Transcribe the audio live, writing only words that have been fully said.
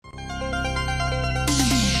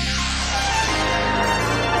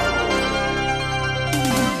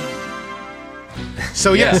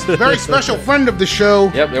So, yes, very special friend of the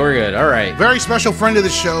show. Yep, we're good. All right. Very special friend of the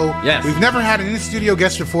show. Yes. We've never had an in-studio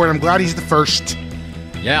guest before, and I'm glad he's the first.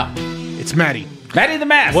 Yeah. It's Maddie. Maddie the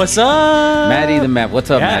Mask. What's up? Maddie the Mask. What's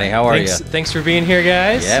up, Maddie? How are you? Thanks for being here,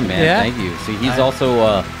 guys. Yeah, man. Thank you. See, he's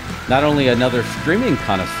also not only another streaming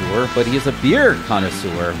connoisseur, but he is a beer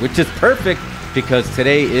connoisseur, which is perfect because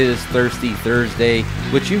today is Thirsty Thursday,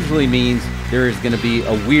 which usually means there is going to be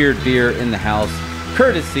a weird beer in the house,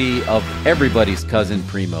 courtesy of everybody's cousin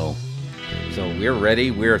Primo. So we're ready,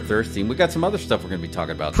 we're thirsty, and we got some other stuff we're going to be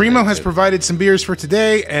talking about. Primo has provided some beers for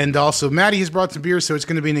today, and also Maddie has brought some beers, so it's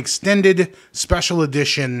going to be an extended special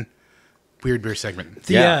edition weird beer segment.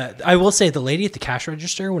 I will say the lady at the cash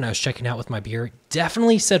register, when I was checking out with my beer,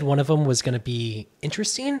 definitely said one of them was going to be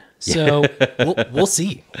interesting. So we'll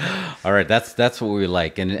see. All right, that's what we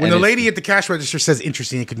like. And when the lady at the cash register says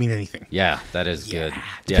interesting, it could mean anything. Yeah, that is good.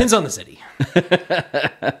 Depends on the city.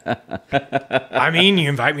 I mean, you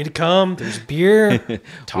invite me to come. There's beer.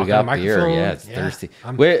 We got beer. Yeah, it's thirsty.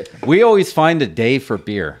 We always find a day for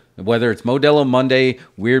beer. Whether it's Modelo Monday,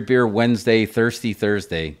 Weird Beer Wednesday, Thirsty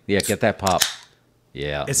Thursday. Yeah, get that pop.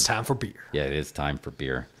 Yeah. It's time for beer. Yeah, it is time for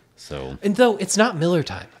beer. So, and though it's not Miller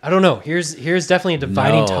time. I don't know. Here's definitely a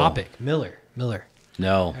dividing topic. Miller.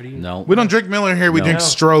 No. We don't drink Miller here. We drink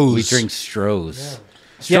Stroh's. We drink Stroh's.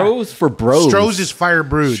 Stroh's for bros. Stroh's is fire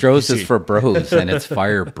brewed. Stroh's is for bros, and it's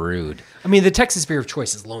fire brewed. I mean, the Texas beer of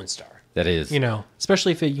choice is Lone Star. That is.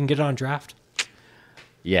 Especially if you can get it on draft.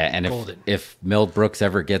 Yeah, and if Mel Brooks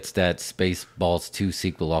ever gets that Spaceballs 2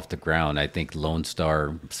 sequel off the ground, I think Lone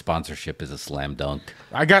Star sponsorship is a slam dunk.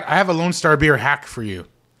 I have a Lone Star beer hack for you.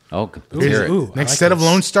 Oh, let's hear it. Instead of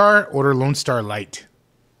Lone Star, order Lone Star Light.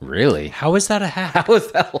 Really? How is that a hack? How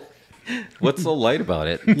is that? What's so light about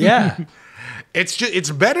it? Yeah.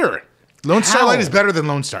 It's better. Lone Star Light is better than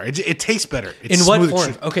Lone Star. It tastes better. It's in what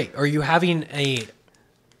form? Okay, are you having a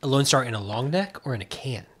Lone Star in a long neck or in a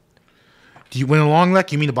can? Do you win a long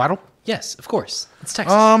neck? You mean a bottle? Yes, of course. It's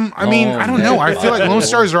Texas. I mean, I don't know. I feel like Lone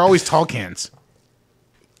Stars are always tall cans.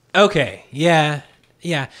 Okay, yeah.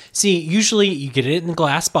 See, usually you get it in a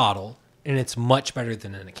glass bottle, and it's much better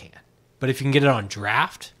than in a can. But if you can get it on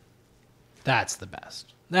draft, that's the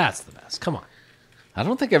best. Come on. I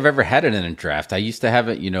don't think I've ever had it in a draft. I used to have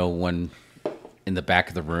it, when in the back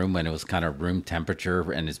of the room when it was kind of room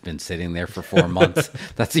temperature and it's been sitting there for 4 months.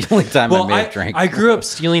 That's the only time I may have drank. I grew up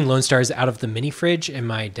stealing Lone Stars out of the mini fridge in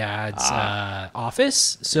my dad's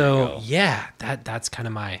office. So yeah, that's kind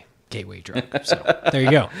of my gateway drug. So there you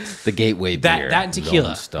go. The gateway beer. That and tequila.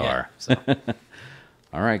 Lone Star. Yeah, so.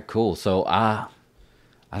 All right, cool. So I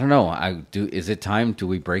don't know. Is it time? Do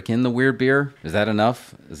we break in the weird beer? Is that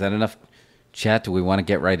enough? Chat, do we want to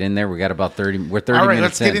get right in there? We got about 30. We're 30 minutes in. All right,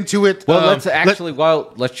 let's get into it.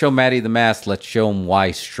 Well, let's show Maddie the Mask. Let's show him why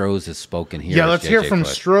Stroh's is spoken here. Yeah, let's hear from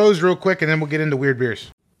Stroh's real quick, and then we'll get into weird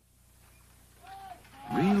beers.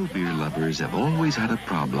 Real beer lovers have always had a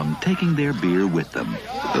problem taking their beer with them.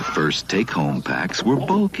 The first take-home packs were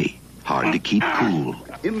bulky, hard to keep cool,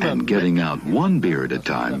 and getting out one beer at a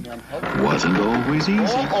time wasn't always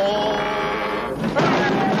easy.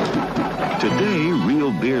 Today,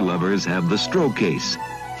 real beer lovers have the Stroh Case,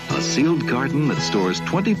 a sealed carton that stores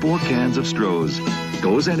 24 cans of Stroh's,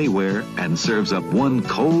 goes anywhere, and serves up one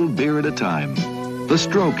cold beer at a time. The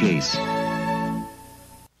Stroh Case.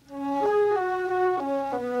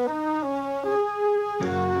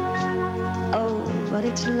 Oh, but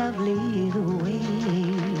it's lovely the way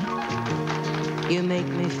you make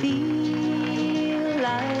me feel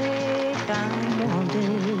like I'm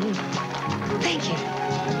wanted. Thank you.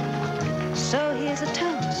 So here's a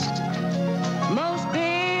toast. Most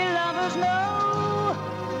beer lovers know,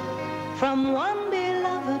 from one beer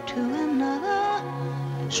lover to another,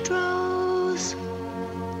 Stroh's.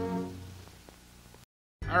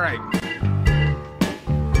 All right.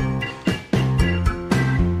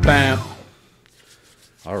 Bam.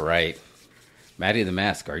 All right. Maddie the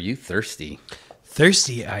Mask, are you thirsty?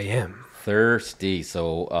 Thirsty I am. Thirsty.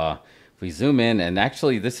 So we zoom in, and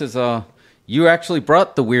actually this is you actually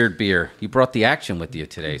brought the weird beer. You brought the action with you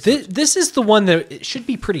today. So. This is the one that it should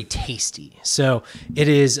be pretty tasty. So it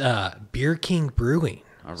is Beer King Brewing.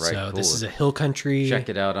 All right, so cool. this is a Hill Country Check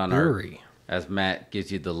it out on brewery. As Matt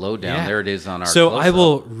gives you the lowdown. Yeah. There it is on our So I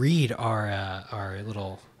will read our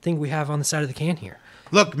little thing we have on the side of the can here.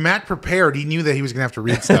 Look, Matt prepared. He knew that he was going to have to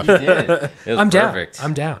read stuff. He did. It was perfect.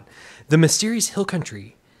 I'm down. The mysterious Hill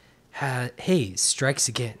Country haze strikes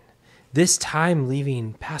again, this time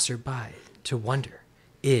leaving passerby to wonder,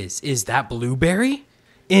 is that blueberry?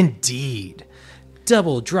 Indeed.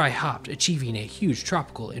 Double dry hopped, achieving a huge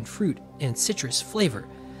tropical and fruit and citrus flavor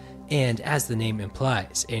and as the name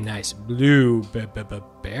implies, a nice blue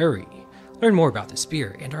berry. Learn more about this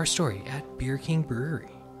beer and our story at Beer King Brewery.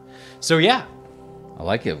 So yeah, I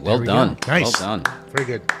like it. Well we done. go. Nice. Well done. Very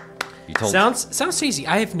good. You told. sounds tasty.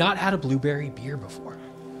 I have not had a blueberry beer before.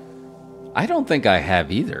 I don't think I have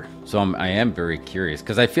either. So I am very curious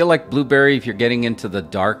because I feel like blueberry, if you're getting into the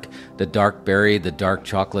dark berry, the dark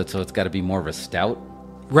chocolate, so it's got to be more of a stout.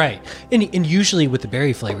 Right, and usually with the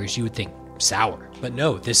berry flavors, you would think sour, but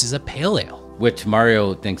no, this is a pale ale. Which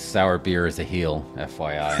Mario thinks sour beer is a heel,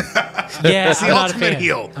 FYI. Yeah, It's the I'm not a ultimate fan.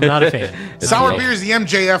 heel. I'm not a fan. Sour beer is the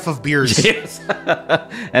MJF of beers. Yes.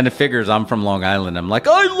 And it figures I'm from Long Island. I'm like,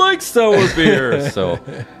 I like sour beer. So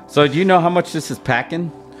do you know how much this is packing?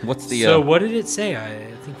 What's the... So what did it say?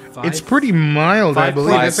 I think 5. It's pretty mild, I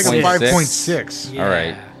believe. It's like a 5.6. 5.6. Yeah. All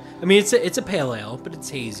right. I mean, it's a pale ale, but it's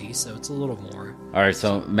hazy, so it's a little more. All right,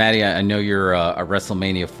 so Maddie, I know you're a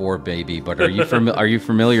WrestleMania 4 baby, but are you are you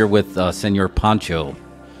familiar with Senor Pancho?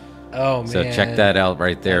 Oh man! So check that out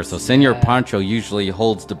right there. So Senor Pancho usually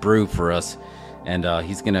holds the brew for us, and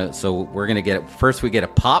he's gonna. So we're gonna get it first. We get a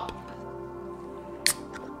pop,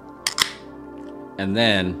 and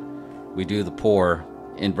then we do the pour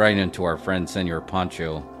right into our friend Senor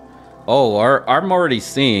Pancho. Oh, I'm already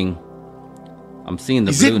seeing. I'm seeing the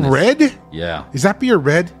Is it blueness. red? Yeah. Is that beer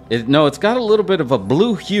red? No, it's got a little bit of a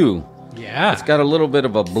blue hue. Yeah, It's got a little bit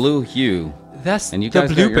of a blue hue. that's And you the guys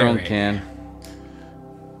got your blueberry. own can.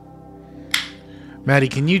 Maddie,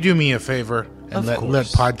 can you do me a favor and Of let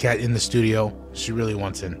course. Podcat in the studio? She really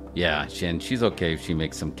wants in. Yeah, and she's okay if she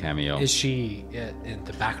makes some cameo. Is she in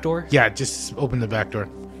the back door? Yeah, just open the back door.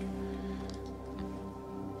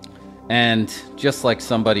 And just like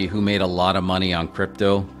somebody who made a lot of money on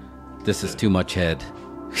crypto, this is too much head.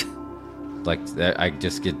 Like I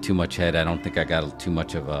just get too much head. I don't think I got too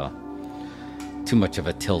much of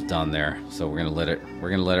a tilt on there. So we're gonna let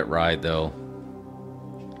it ride though.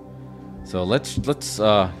 So let's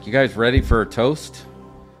you guys ready for a toast?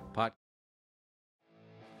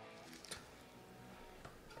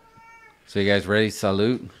 So you guys ready?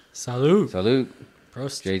 Salute. Salute. Salute.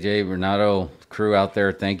 Prost. JJ, Renato, crew out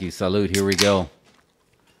there, thank you. Salute. Here we go.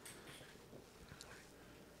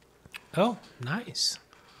 Oh, nice.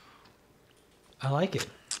 I like it.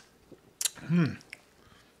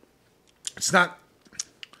 It's not.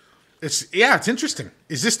 It's interesting.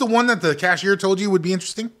 Is this the one that the cashier told you would be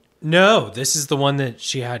interesting? No, this is the one that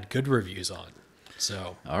she had good reviews on.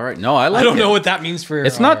 So All right. No, I like it. I don't know what that means for.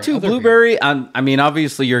 It's our not too other beer. blueberry. I mean,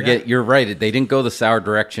 obviously, you're right. They didn't go the sour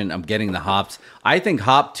direction. I'm getting the hops. I think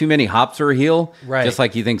too many hops are a heel. Right. Just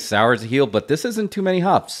like you think sour is a heel, but this isn't too many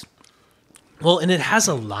hops. Well, and it has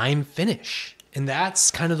a lime finish, and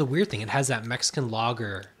that's kind of the weird thing. It has that Mexican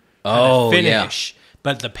lager kind Oh, of yeah. finish,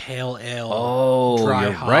 but the pale ale. Oh, dry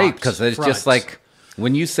you're hopped right. Because it's front. just like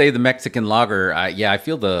when you say the Mexican lager, I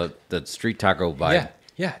feel the street taco vibe.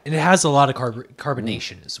 yeah, and it has a lot of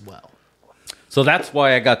carbonation as well. So that's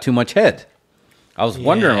why I got too much head. I was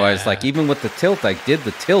wondering why. It's Yeah. like, even with the tilt, I did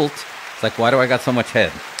the tilt. It's like, why do I got so much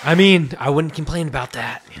head? I mean, I wouldn't complain about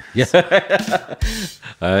that. Yeah.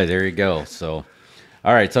 All right, there you go. So,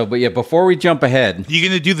 all right. So, but yeah, before we jump ahead, You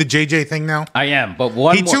gonna do the JJ thing now? I am. But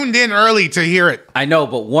one He more, tuned in early to hear it. I know,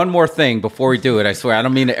 but one more thing before we do it. I swear, I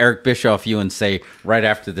don't mean to Eric Bischoff you and say right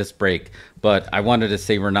after this break, but I wanted to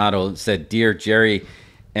say Renato said, "Dear Jerry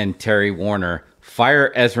and Terry Warner,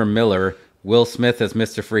 fire Ezra Miller, Will Smith as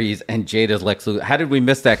Mr. Freeze, and Jade as Lex Luthor." How did we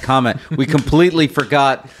miss that comment? We completely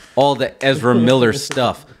forgot all the Ezra Miller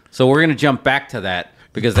stuff. So we're gonna jump back to that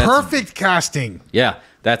because that's Perfect casting. yeah,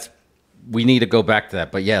 we need to go back to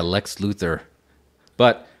that. But yeah, Lex Luthor.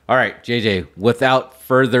 But all right, JJ, without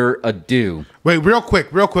further ado. Wait, real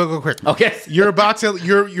quick. Okay. You're about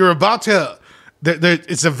to.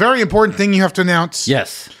 It's a very important thing you have to announce.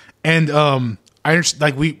 Yes, And I understand.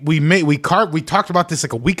 Like we talked about this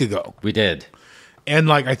like a week ago, we did. and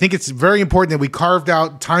like I think it's very important that we carved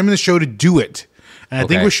out time in the show to do it, and I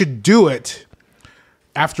think Okay. we should do it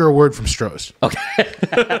after a word from Stroh's.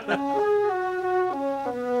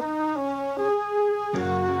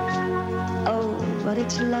 Oh, but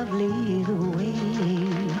it's lovely the way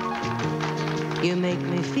you make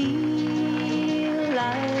me feel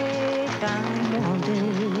like I'm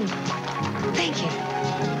wanted. Thank you.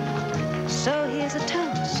 So here's a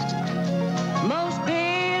toast. Most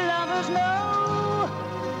beer lovers know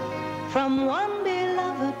from one beer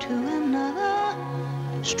lover to another.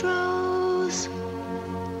 Stroh's.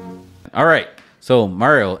 All right. So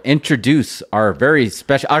Mario, introduce our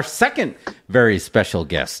second very special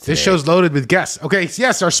guest. This today. show's loaded with guests. Okay,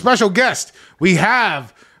 yes, our special guest we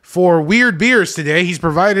have for Weird Beers today. He's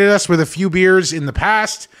provided us with a few beers in the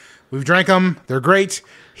past. We've drank them. They're great.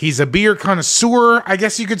 He's a beer connoisseur, I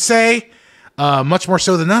guess you could say. Much more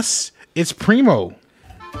so than us. It's Primo.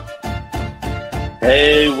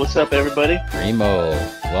 Hey, what's up, everybody? Primo,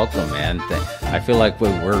 welcome, man. I feel like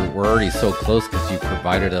we're already so close because you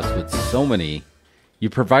provided us with so many. You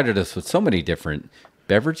provided us with so many different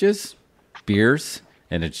beverages, beers,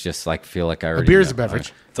 and it's just like feel like I already. A beer is know. a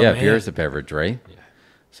beverage. Yeah, beer is a beverage, right? Yeah.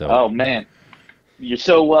 So. Oh man, you're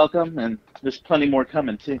so welcome, and there's plenty more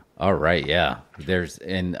coming too. All right, yeah.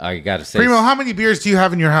 And I gotta say, Primo, how many beers do you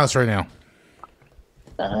have in your house right now?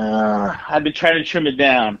 I've been trying to trim it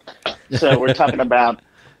down, so we're talking about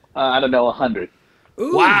I don't know, 100.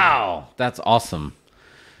 Wow, that's awesome.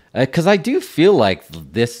 Because I do feel like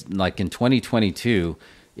this, like in 2022,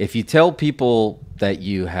 if you tell people that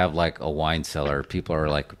you have like a wine cellar, people are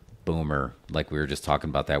like boomer, like we were just talking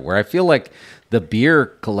about that. Where I feel like the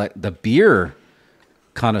beer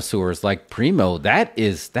connoisseurs like Primo,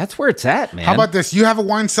 that's where it's at, man. How about this? You have a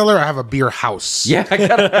wine cellar, I have a beer house. Yeah, I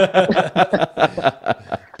got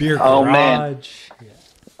Beer garage. Oh, man.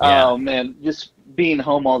 Yeah. Oh man, just being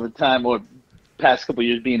home all the time, or past couple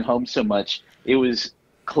years being home so much, it was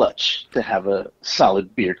clutch to have a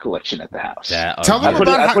solid beer collection at the house. Tell them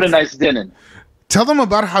I put a nice din in. Tell them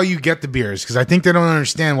about how you get the beers, because I think they don't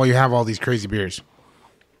understand why you have all these crazy beers.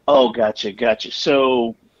 Oh, gotcha.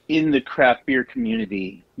 So in the craft beer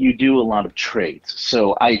community, you do a lot of trades.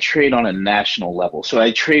 So I trade on a national level. So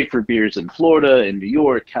I trade for beers in Florida, in New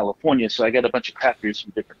York, California. So I got a bunch of craft beers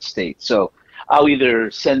from different states. So I'll either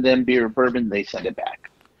send them beer or bourbon, they send it back.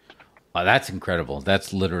 Oh, that's incredible.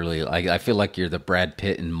 That's literally, I feel like you're the Brad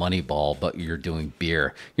Pitt in Moneyball, but you're doing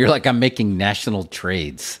beer. You're like, I'm making national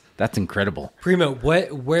trades. That's incredible. Primo,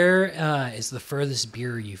 where is the furthest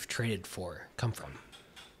beer you've traded for come from?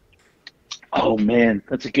 Oh man,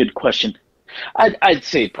 that's a good question. I'd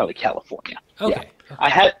say probably California. Okay.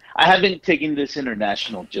 Yeah. I haven't taken this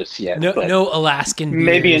international just yet. No Alaskan beers.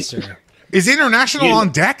 Maybe Is international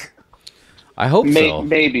on deck? I hope so.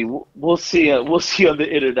 Maybe we'll see. We'll see on the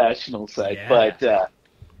international side. Yeah.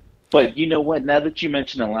 But you know what? Now that you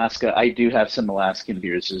mentioned Alaska, I do have some Alaskan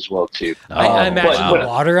beers as well too. I imagine the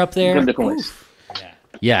water up there. From different ways.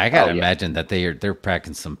 Yeah, I gotta imagine that they're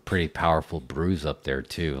packing some pretty powerful brews up there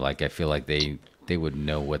too. Like I feel like they would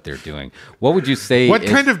know what they're doing. What would you say? What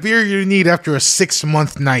kind of beer you need after a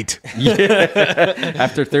 6-month night?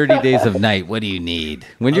 After 30 days of night, what do you need?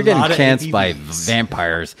 When you're getting chanced by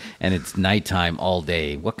vampires and it's nighttime all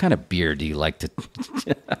day, what kind of beer do you like to?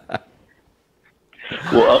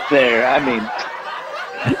 Well, up there, I mean,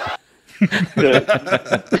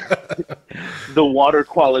 the water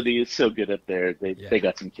quality is so good up there. They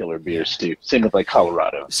got some killer beers too. Same with like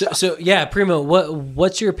Colorado. So yeah, Primo,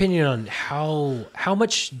 what's your opinion on how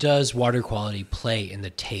much does water quality play in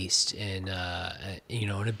the taste in in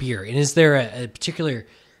a beer? And is there a particular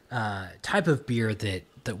type of beer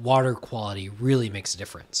that water quality really makes a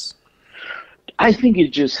difference? I think it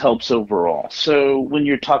just helps overall. So when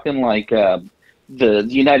you're talking like the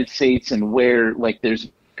United States and where like there's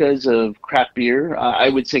because of craft beer, I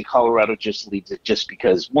would say Colorado just leads it just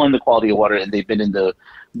because, one, the quality of water, and they've been in the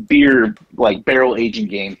beer, like, barrel aging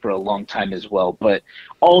game for a long time as well. But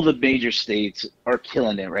all the major states are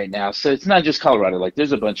killing it right now. So it's not just Colorado. Like,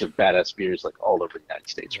 there's a bunch of badass beers, like, all over the United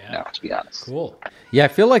States right now, to be honest. Cool. Yeah, I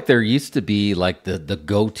feel like there used to be, like, the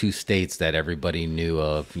go-to states that everybody knew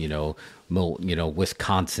of,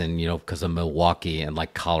 Wisconsin, because of Milwaukee and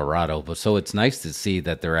like Colorado. But so it's nice to see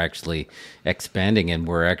that they're actually expanding and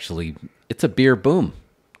it's a beer boom.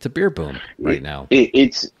 It's a beer boom right now.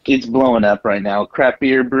 It's blowing up right now. Craft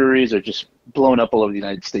beer breweries are just blowing up all over the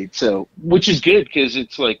United States. So, which is good because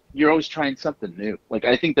it's like you're always trying something new. Like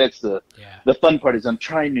I think that's the fun part is I'm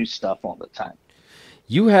trying new stuff all the time.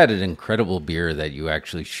 You had an incredible beer that you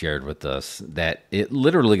actually shared with us that it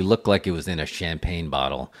literally looked like it was in a champagne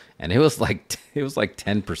bottle, and it was like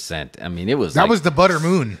 10%. I mean, it was that was the Butter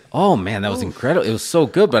Moon. Oh man, that was incredible. It was so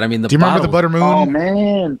good, but I mean, do you remember the Butter Moon? Oh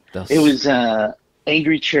man, it was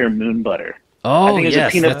Angry Chair Moon Butter. Oh, I think it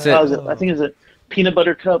was that's it. I think it was a peanut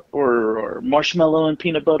butter cup or marshmallow and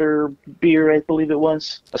peanut butter beer. I believe it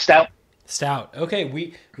was a stout. Stout. Okay,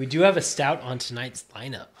 we do have a stout on tonight's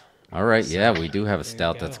lineup. All right, yeah, we do have a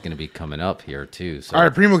stout that's going to be coming up here too. So. All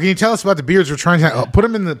right, Primo, can you tell us about the beers we're trying to put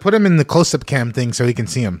them in the close-up cam thing so he can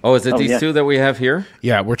see them? Oh, is it these two that we have here?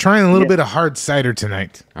 Yeah, we're trying a little bit of hard cider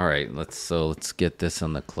tonight. All right, let's get this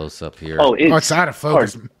on the close-up here. Oh, it's out of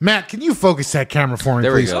focus. Hard. Matt, can you focus that camera for me,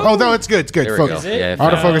 there please? We go. Oh, no, it's good. It's good. There Focus. we go. Yeah,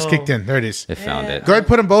 autofocus kicked in. There it is. It found it. Go ahead,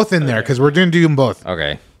 put them both in there because we're going to do them both.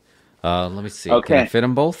 Okay. Let me see. Okay. Can I fit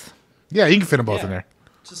them both? Yeah, you can fit them both in there.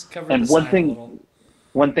 Just cover and the one side thing. a little.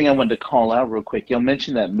 One thing I wanted to call out real quick. Y'all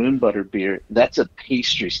mentioned that Moon Butter beer. That's a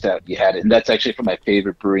pastry stout you had, and that's actually from my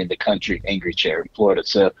favorite brewery in the country, Angry Chair in Florida.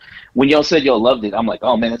 So when y'all said y'all loved it, I'm like,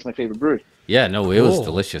 oh man, that's my favorite brewery. Yeah, no, it was Cool.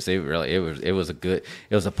 delicious. It was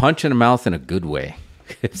a punch in the mouth in a good way.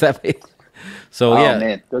 Is that so? Oh Yeah,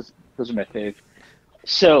 man, those are my fave.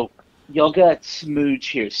 So y'all got Smooch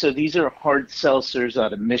here. So these are hard seltzers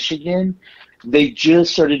out of Michigan. They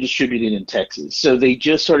just started distributing in Texas. So they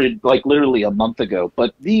just started like literally a month ago.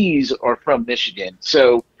 But these are from Michigan.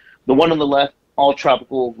 So the one on the left, all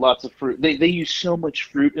tropical, lots of fruit. They use so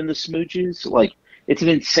much fruit in the smooches. Like it's an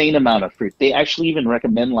insane amount of fruit. They actually even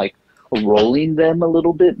recommend like rolling them a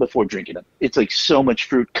little bit before drinking them. It's like so much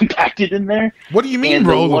fruit compacted in there. What do you mean And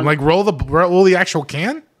roll them? one- Like roll the actual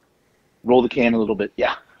can? Roll the can a little bit.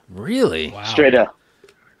 Yeah. really. Wow. Straight up.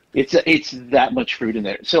 It's that much fruit in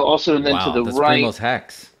there. So also and then Wow, to the that's right. Primo's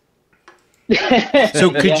hacks.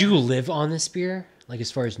 So could you live on this beer? Like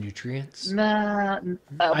as far as nutrients? Nah.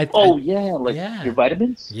 I- Yeah, like yeah. your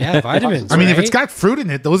vitamins. Yeah, vitamins. I mean, if right? it's got fruit in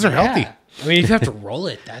it, those are healthy. Yeah. I mean, if you have to roll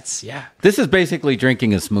it, that's This is basically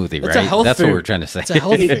drinking a smoothie, It's right? a health That's food. what we're trying to say. It's a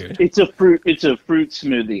health food. It's a fruit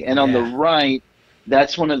smoothie, and on the Yeah. right,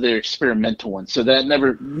 that's one of their experimental ones. So that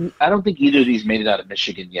never. I don't think either of these made it out of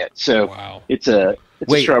Michigan yet. So Wow. it's a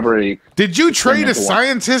Wait. strawberry. Did you trade a Experimental one.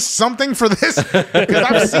 scientist something for this? Because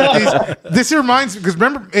I've seen these. This reminds me. Because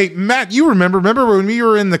remember, hey Matt, you remember when we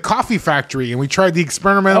were in the coffee factory and we tried the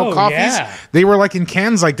experimental Oh, coffees? yeah. They were like in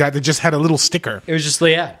cans like that just had a little sticker. It was just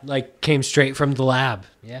like came straight from the lab.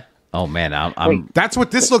 Yeah. Oh man, I'm That's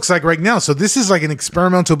what this looks like right now. So this is like an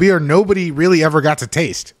experimental beer nobody really ever got to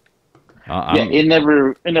taste. Yeah, it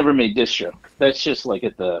never made distro. That's just like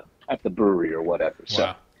at the brewery or whatever. So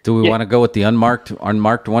Wow. Do we Yeah. want to go with the unmarked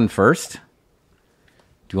one first? Do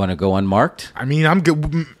you want to go unmarked? I mean, I'm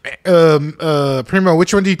good. Primo,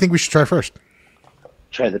 which one do you think we should try first?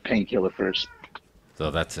 try the painkiller first. So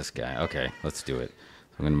that's this guy. Okay, let's do it.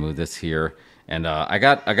 I'm gonna move this here, and I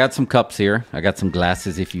got some cups here. I got some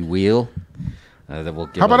glasses, if you will. That will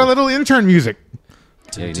give How about a little intern music?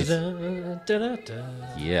 Yeah, you need- Da-da-da-da-da.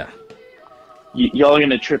 yeah. Y'all are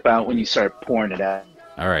gonna trip out when you start pouring it out.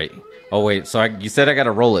 All right. Oh wait. So you said I got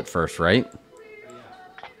to roll it first, right?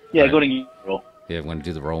 Yeah, Right. go to roll. Yeah, I'm gonna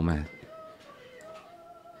do the roll, man.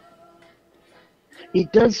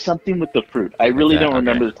 It does something with the fruit. I really Okay, don't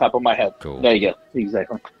remember okay. the top of my head. Cool. There you go.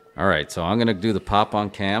 Exactly. All right. So I'm gonna do the pop on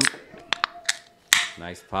cam.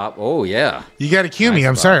 Nice pop. Oh yeah. You got to cue me. Nice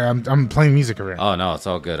I'm spot. sorry. I'm playing music over here. Oh no, it's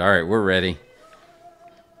all good. All right, we're ready.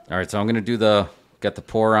 All right, so I'm gonna do got the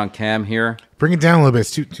pour on cam here. Bring it down a little bit.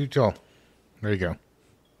 It's too tall. There you go.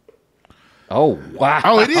 Oh wow.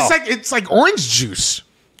 Oh, it's like orange juice.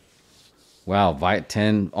 Wow.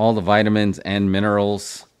 10, all the vitamins and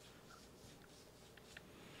minerals.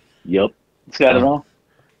 Yep. It's got it all.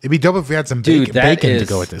 It'd be dope if we had some Dude, that bacon to is-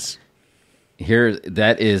 go with this. Here,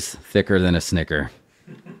 that is thicker than a Snicker.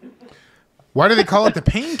 Why do they call it the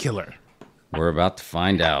painkiller? We're about to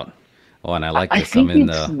find out. Oh, and I like I this. I'm think in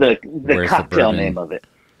it's the the where's the cocktail bourbon? name of it.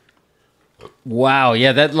 Wow,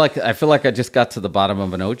 yeah, that I feel like I just got to the bottom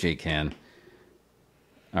of an OJ can.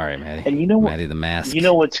 All right, Maddie. And you know what? Maddie the mask. You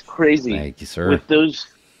know what's crazy? Thank you, sir. With those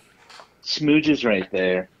smooches right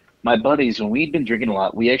there, my buddies, when we've been drinking a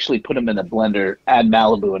lot, we actually put them in a blender, add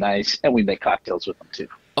Malibu and ice, and we make cocktails with them too.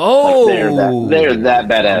 Oh, they're that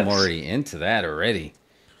badass. I'm already into that already.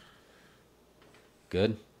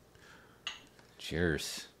 Good.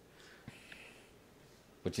 Cheers.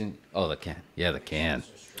 What you? Oh, the can. Yeah, the can.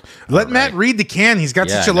 Let Matt read the can. He's got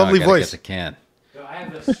Yeah, such a no, I lovely gotta voice. Get the can. I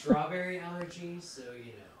have a strawberry allergy, so you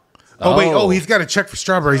know. Oh, wait. Oh, he's got to check for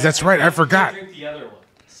strawberries. That's right. I forgot. Drink the other one.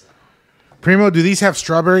 So. Primo, do these have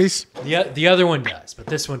strawberries? The other one does, but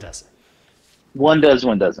this one doesn't. One does,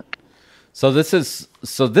 one doesn't. So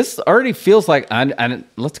this already feels like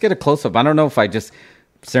let's get a close up. I don't know if I just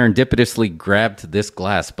serendipitously grabbed this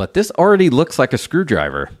glass, but this already looks like a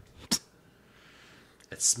screwdriver.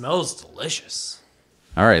 It smells delicious.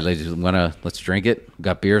 All right, ladies, let's drink it. We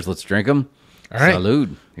got beers, let's drink them. All right.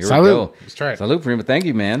 Salud. Here Salud. we go. Let's try it. Salud, Prima. Thank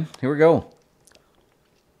you, man. Here we go.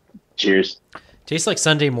 Cheers. Tastes like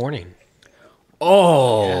Sunday morning.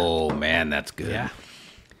 Oh man, that's good. Yeah.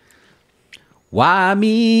 Why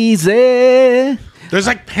me say? There's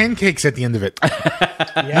like pancakes at the end of it.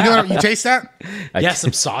 Yeah. You know what, you taste that? Yeah,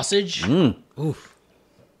 some sausage. Oof.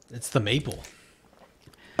 It's the maple.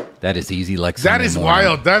 That is easy like That Sunday is morning.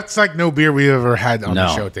 wild. That's like no beer we ever had on No.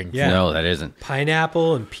 the show thing. Yeah. No, that isn't.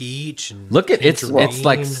 Pineapple and peach and Look at it's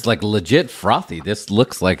tangerine. like legit frothy. This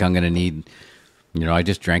looks like I'm gonna need. I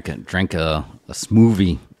just drank a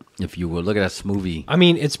smoothie, if you will. Look at that smoothie. I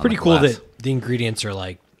mean, it's pretty the cool glass. that the ingredients are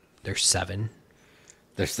like there's 7.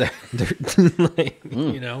 There's that.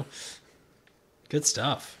 You know, good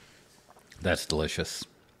stuff. That's delicious.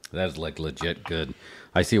 That is like legit good.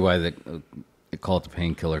 I see why they call it the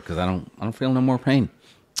painkiller, because I don't feel no more pain.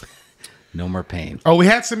 No more pain. Oh, we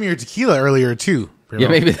had some of your tequila earlier too. Yeah,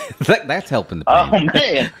 maybe that's helping the pain. Oh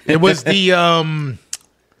man, It was the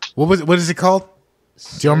what is it called?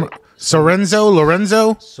 Do you remember?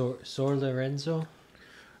 Lorenzo? Sor Lorenzo?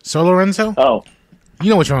 Sor Lorenzo? oh You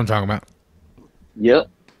know which one I'm talking about. yep.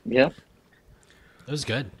 That was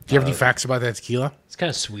good. Do you have any facts about that tequila? It's kind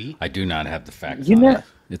of sweet. I do not have the facts You on know- it.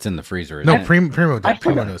 It's in the freezer. No, isn't it? Primo I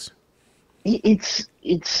Primo forgot. knows.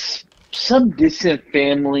 It's some distant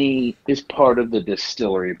family is part of the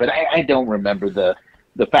distillery, but I don't remember the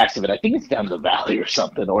facts of it. I think it's down the valley or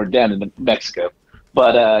something, or down in Mexico.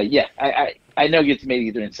 But yeah, I know it's made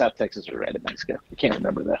either in South Texas or right in Mexico. I can't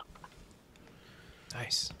remember though.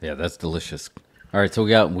 Nice. Yeah, that's delicious. All right, so we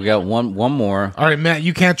got one more. All right, Matt,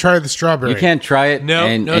 you can't try the strawberry. You can't try it. No,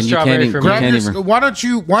 and, no and you strawberry can't for even, me. you Grab can't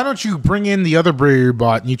your, even, why don't you bring in the other beer you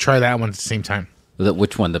bought and you try that one at the same time?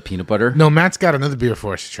 which one? The peanut butter? No, Matt's got another beer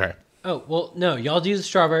for us to try. Oh, well, no, y'all do the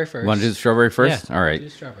strawberry first. Want to do the strawberry first? Yeah, All do right. the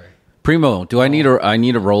strawberry. Primo, do I need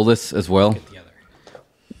to roll this as well? Get the other.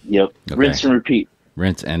 Yep, Okay. rinse and repeat.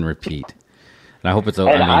 Rinse and repeat. And I hope it's.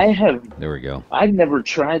 And There we go. I've never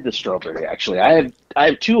tried the strawberry actually. I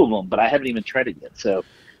have two of them, but I haven't even tried it yet. So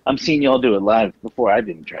I'm seeing y'all do it live before I've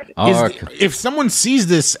even tried it. Oh, Is if someone sees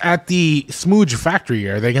this at the Smooge factory,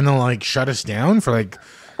 are they gonna like shut us down for like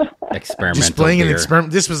experimental displaying an beer.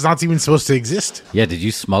 experiment? This was not even supposed to exist. Yeah, did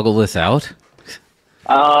you smuggle this out?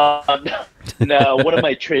 No, one of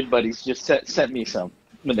my trade buddies just sent me some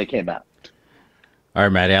when they came out. All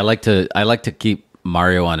right, Maddie. I like to keep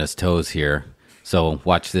Mario on his toes here. So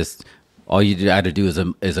watch this. All you got to do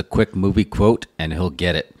is a quick movie quote, and he'll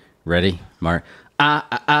get it. Ready, Mario?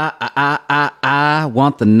 I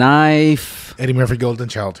want the knife. Eddie Murphy, Golden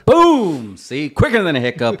Child. Boom! See, quicker than a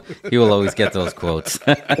hiccup. He will always get those quotes.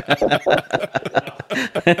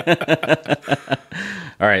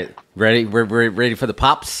 All right, ready? We're ready for the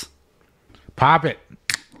pops. Pop it.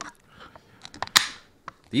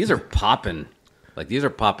 These are popping. Like, these are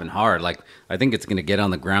popping hard. Like, I think it's going to get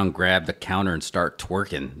on the ground, grab the counter, and start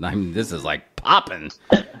twerking. I mean, this is like popping.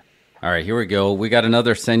 All right, here we go. We got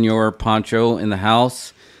another Senor Poncho in the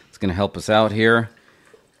house. It's going to help us out here.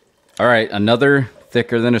 All right, another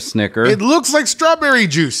thicker than a Snicker. It looks like strawberry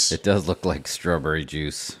juice. It does look like strawberry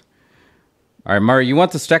juice. All right, Mario, you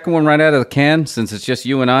want the second one right out of the can since it's just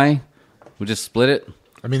you and I? We'll just split it.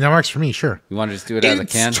 I mean, that works for me, sure. You want to just do it out of the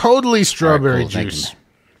can? It's totally strawberry All right, cool, thank juice. you.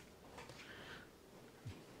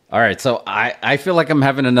 All right, so I feel like I'm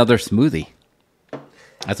having another smoothie.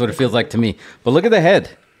 That's what it feels like to me. But look at the head.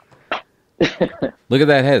 Look at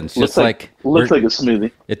that head. It's just looks like a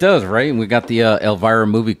smoothie. It does, right? And we got the Elvira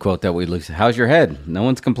movie quote that we looked at. How's your head? No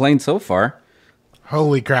one's complained so far.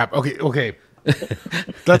 Holy crap. Okay.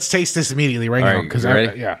 Let's taste this immediately right All now. right, Because you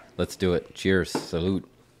ready? yeah. Let's do it. Cheers. Salute.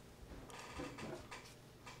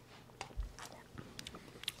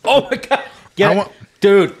 Oh my God.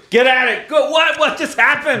 Dude, get at it. Go. What just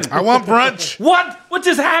happened? I want brunch. What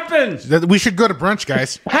just happened? We should go to brunch,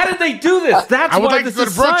 guys. How did they do this? That's I would why like to this go to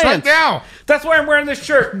is brunch right science. now. That's why I'm wearing this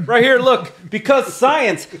shirt right here. Look, because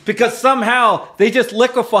science, because somehow they just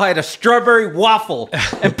liquefied a strawberry waffle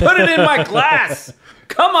and put it in my glass.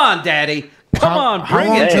 Come on, Daddy. Come on, How bring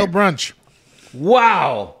long it. until brunch?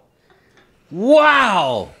 Wow.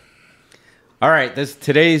 All right,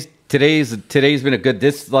 today's been a good.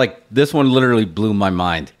 This one literally blew my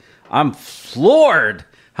mind. I'm floored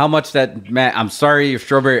how much that Matt. I'm sorry, your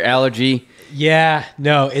strawberry allergy. Yeah,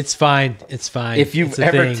 no, it's fine. It's fine. If you've It's a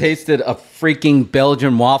ever thing. tasted a freaking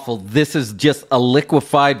Belgian waffle, this is just a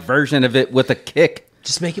liquefied version of it with a kick.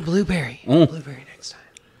 Just make it blueberry. Mm. Blueberry next time.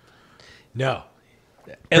 No.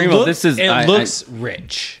 Primo, It looks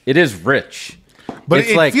rich. It is rich, But It's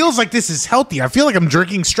it like- feels like this is healthy. I feel like I'm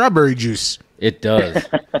drinking strawberry juice. It does.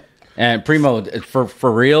 And Primo,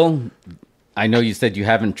 for real, I know you said you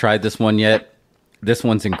haven't tried this one yet. This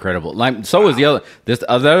one's incredible. Like, so was the other. The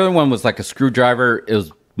other one was like a screwdriver. It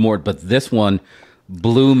was more, but this one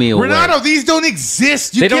blew me away. Renato, these don't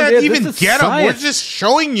exist. You They don't- can't this even is get them. We're science. just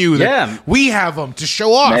showing you that Yeah. we have them to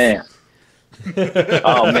show off. Man.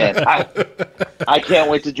 Oh man, I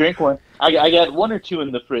can't wait to drink one. I got one or two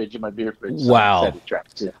in the fridge in my beer fridge. So Wow. I'm excited to try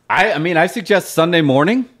it too. I mean, I suggest Sunday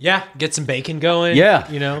morning. Yeah, get some bacon going. Yeah.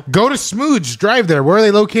 You know? Go to Smooge Drive there. Where are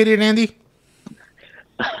they located, Andy?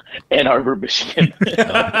 Ann Arbor, Michigan.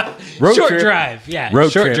 Road Short trip. drive. Yeah.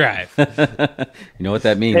 Road short trip. drive. You know what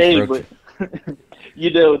that means? Hey, road but, trip.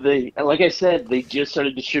 they, like I said, they just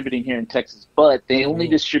started distributing here in Texas, but they only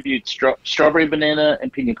distribute strawberry banana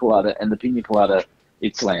and pina colada, and the pina colada,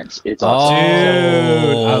 it slams. It's awesome.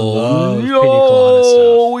 Dude, I love pina colada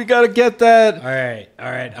stuff. We gotta get that. All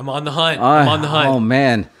right. I'm on the hunt. I'm on the hunt. Oh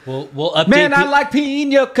man, We'll update. man, I like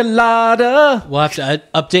pina colada. We'll have to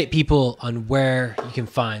update people on where you can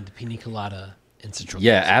find the pina colada in Central.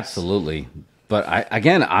 Yeah, Texas. absolutely. But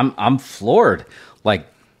I'm floored. Like,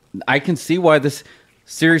 I can see why this.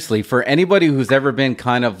 Seriously, for anybody who's ever been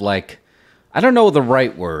kind of like, I don't know the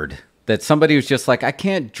right word, that somebody who's just like, I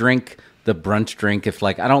can't drink the brunch drink if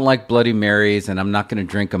like I don't like Bloody Marys and I'm not going to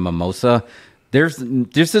drink a mimosa. This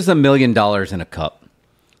is $1 million in a cup.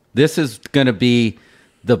 This is going to be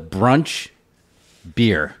the brunch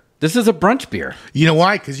beer. This is a brunch beer. You know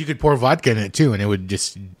why? Because you could pour vodka in it too, and it would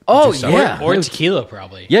just. Oh, just yeah. Or tequila,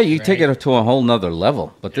 probably. Yeah, you right? take it to a whole nother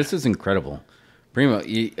level. But this is incredible. Primo,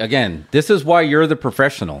 again, this is why you're the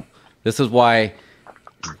professional. This is why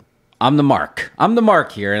I'm the mark. I'm the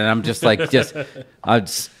mark here, and I'm just like, just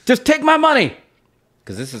take my money,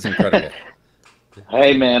 because this is incredible.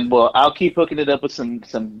 Hey man, well I'll keep hooking it up with some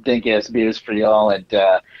dank ass beers for y'all, and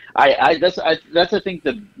that's I think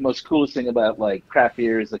the most coolest thing about like craft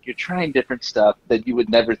beer is like you're trying different stuff that you would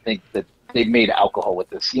never think that they made alcohol with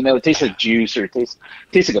this. You know, it tastes like juice, or it tastes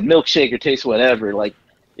like a milkshake, or tastes whatever. Like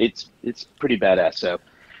it's pretty badass. So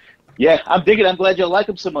yeah, I'm digging. I'm glad y'all like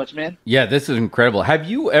them so much, man. Yeah, this is incredible. Have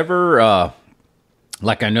you ever,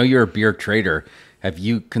 like, I know you're a beer trader. Have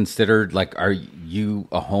you considered, like, are you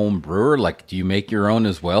a home brewer? Like, do you make your own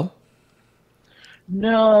as well?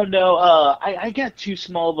 No. I got too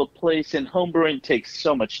small of a place, and homebrewing takes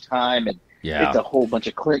so much time, and it's a whole bunch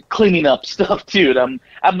of cleaning up stuff too. And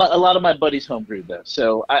I'm a lot of my buddies homebrew though,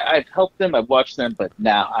 so I've helped them, I've watched them, but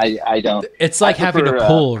now I don't. It's like having a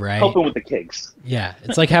pool, right? Helping with the kegs. Yeah,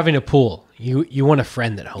 it's like having a pool. You want a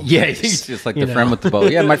friend that homebrews. Yeah, he's just like the friend with the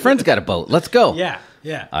boat. Yeah, my friend's got a boat. Let's go. Yeah.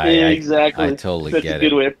 Exactly. I totally That's get a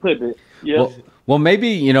good it. way of putting it. Yeah. Well,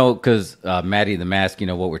 maybe, because Maddie the Mask,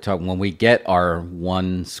 what we're talking, when we get our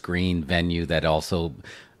one screen venue that also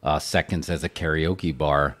seconds as a karaoke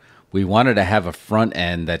bar, we wanted to have a front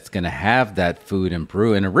end that's going to have that food and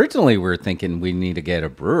brew. And originally we were thinking we need to get a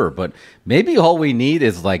brewer, but maybe all we need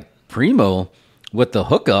is like Primo with the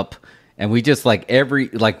hookup. And we just like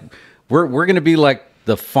we're going to be like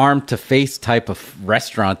the farm to face type of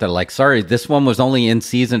restaurant that like, sorry, this one was only in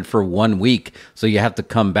season for 1 week. So you have to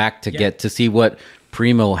come back to get to see what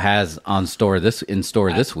Primo has in store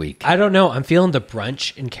this week. I don't know. I'm feeling the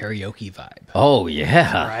brunch and karaoke vibe. Oh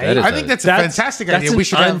yeah, Right? I think that's a fantastic idea. That's We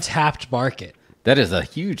should an have. untapped market. that is a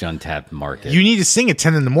huge untapped market. You need to sing at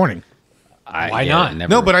 10 in the morning. Why not?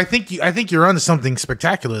 No, but I think you're onto something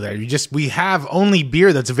spectacular there. We have only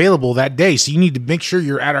beer that's available that day, so you need to make sure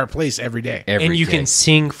you're at our place every day. And you can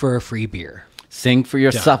sing for a free beer. sing for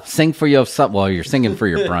your sup. Sing for your sup while you're singing for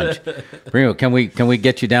your brunch. Primo, can we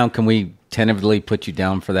get you down? Can we tentatively put you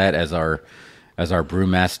down for that as our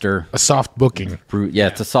brewmaster? A soft booking. Yeah,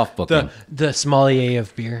 it's a soft booking. The sommelier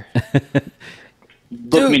of beer.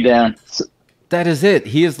 Book me down. That is it.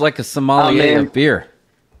 He is like a sommelier of beer.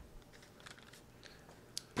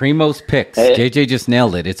 Primo's Picks. Hey. JJ just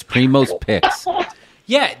nailed it. It's Primo's Picks.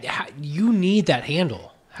 Yeah, you need that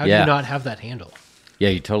handle. How do you not have that handle? Yeah,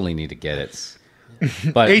 you totally need to get it.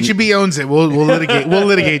 But H-E-B owns it. We'll litigate. We'll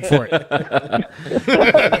litigate for it.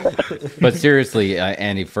 But seriously,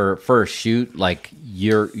 Andy, for a shoot, like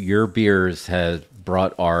your beers has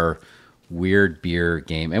brought our weird beer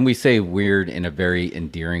game, and we say weird in a very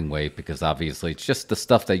endearing way because obviously it's just the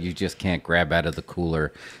stuff that you just can't grab out of the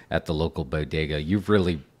cooler at the local bodega. You've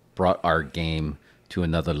really brought our game to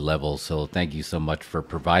another level, so thank you so much for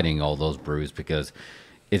providing all those brews, because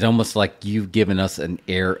it's almost like you've given us an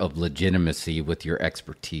air of legitimacy with your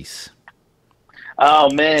expertise. Oh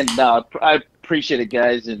man, no, I appreciate it,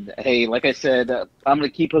 guys. And hey, like I said, I'm gonna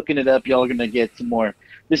keep hooking it up. Y'all are gonna get some more.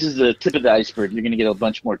 This is the tip of the iceberg. You're gonna get a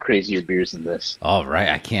bunch more crazier beers than this. All right,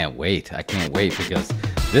 I can't wait because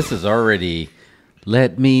this is already.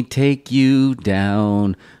 Let me take you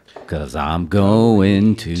down, 'cause I'm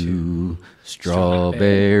going to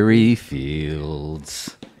strawberry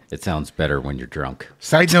fields. It sounds better when you're drunk.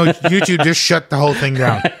 Side note: YouTube just shut the whole thing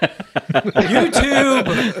down. YouTube,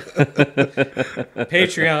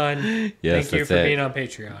 Patreon. Yes, Thank you that's for it. being on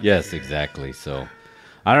Patreon. Yes, exactly. So,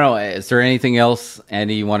 I don't know. Is there anything else,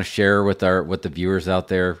 Andy, you want to share with the viewers out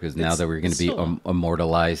there? Because now that we're going to be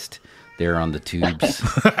immortalized there on the tubes.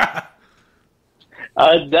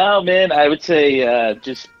 No, man. I would say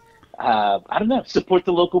just I don't know. Support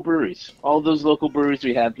the local breweries. All those local breweries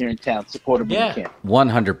we have here in town. Support them when you can.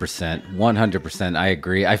 100%. 100%. I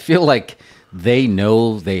agree. I feel like they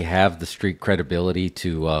know they have the street credibility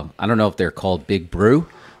to, I don't know if they're called Big Brew.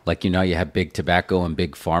 Like, you have Big Tobacco and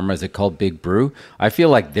Big Pharma. Is it called Big Brew? I feel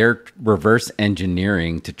like they're reverse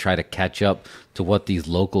engineering to try to catch up to what these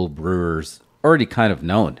local brewers already kind of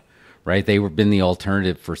known, right? They've been the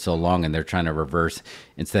alternative for so long, and they're trying to reverse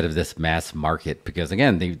instead of this mass market. Because,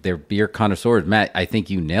 again, they're beer connoisseurs. Matt, I think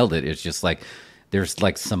you nailed it. It's just like there's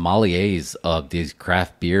like sommeliers of these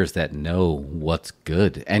craft beers that know what's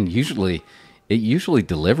good. And it usually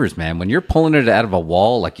delivers, man. When you're pulling it out of a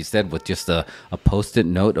wall, like you said, with just a Post-it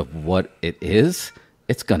note of what it is,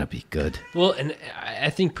 it's going to be good. Well, and I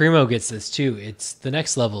think Primo gets this too. It's the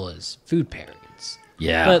next level is food pairings.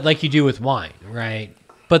 Yeah. But like you do with wine, right?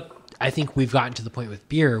 But I think we've gotten to the point with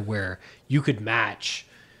beer where you could match,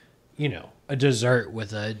 a dessert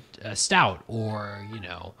with a stout, or,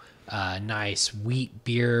 a nice wheat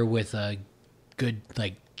beer with a good,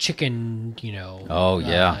 like, chicken, Oh,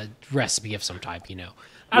 yeah. Recipe of some type,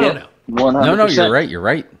 I don't know. 100%. No, you're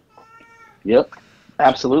right. Yep,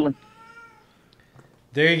 absolutely.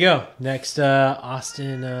 There you go. Next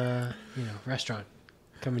Austin, restaurant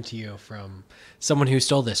coming to you from someone who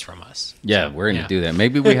stole this from us. Yeah, we're going to do that.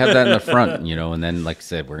 Maybe we have that in the front, and then, like I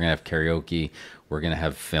said, we're going to have karaoke. We're going to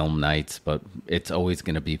have film nights, but it's always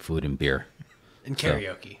going to be food and beer. And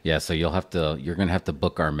karaoke. So you're going to have to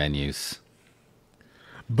book our menus.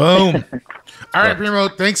 Boom. All right, Primo,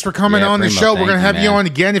 thanks for coming on the Primo, show. We're thank going to have you, you man. on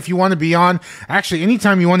again if you want to be on. Actually,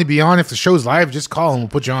 anytime you want to be on, if the show's live, just call and we'll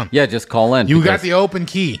put you on. Yeah, just call in. You got the open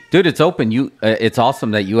key. Dude, it's open. It's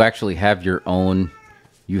awesome that you actually have your own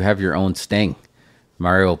sting.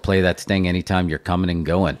 Mario will play that sting anytime you're coming and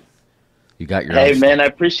going. You got your own Hey, sting. man, I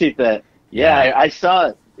appreciate that. Yeah, I saw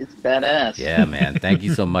it. It's badass. Yeah, man. Thank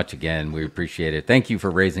you so much again. We appreciate it. Thank you for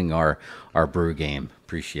raising our brew game.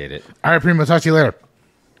 Appreciate it. All right, Primo, talk to you later.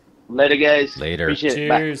 Later, guys. Later. Appreciate it.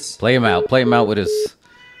 Bye. Cheers. Play him out. Play him out with his...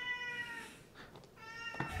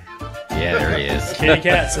 Yeah, there he is. Kitty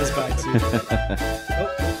Cat says bye too.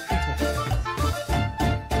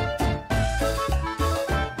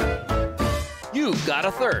 You've got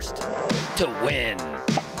a thirst to win.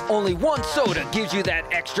 Only one soda gives you that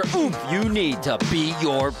extra oomph you need to be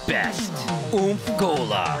your best. Oomph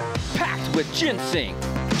Cola, packed with ginseng,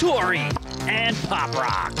 taurine, and Pop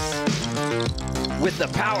Rocks. With the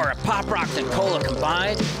power of Pop Rocks and Cola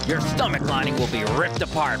combined, your stomach lining will be ripped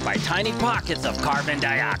apart by tiny pockets of carbon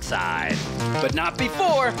dioxide. But not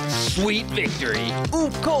before Sweet Victory,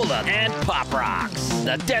 Oomph Cola, and Pop Rocks.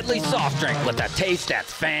 The deadly soft drink with a taste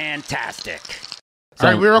that's fantastic.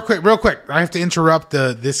 All right, real quick. I have to interrupt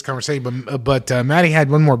this conversation, but Maddie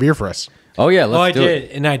had one more beer for us. Oh, yeah, let's do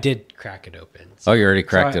it. And I did crack it open. Oh, you already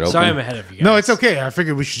cracked it open? Sorry I'm ahead of you guys. No, it's okay. I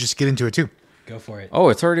figured we should just get into it, too. Go for it. Oh,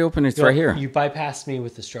 it's already open. It's right here. You bypassed me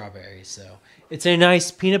with the strawberries, so it's a nice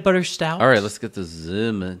peanut butter stout. All right, let's get the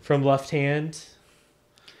zoom in. From left hand.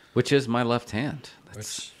 Which is my left hand.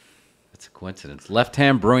 That's a coincidence. Left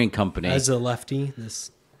Hand Brewing Company. As a lefty, this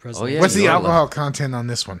Oh, yeah. What's the you're alcohol content on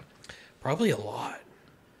this one? probably a lot.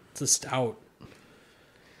 It's a stout.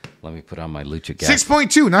 Let me put on my Lucha Gas.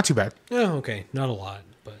 6.2, not too bad. Oh, okay. Not a lot,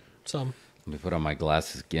 but some. Let me put on my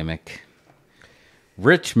glasses gimmick.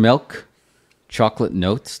 Rich milk, chocolate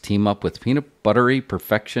notes team up with peanut buttery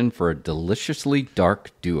perfection for a deliciously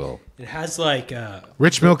dark duo. It has like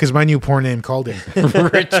Rich Milk is my new porn name, called it.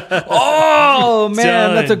 Rich. Oh, man,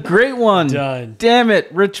 Done. that's a great one. Done. Damn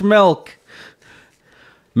it, Rich Milk.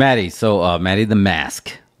 Maddie, so Maddie the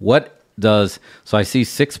Mask. What does, so I see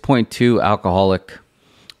 6.2 alcoholic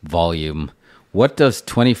volume. What does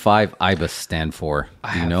 25 IBUs stand for?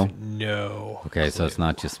 Do you know? No. Okay, so it's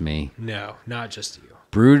not just me. No, not just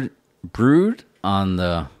you. Brewed on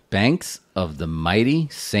the banks of the mighty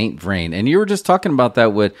St. Vrain. And you were just talking about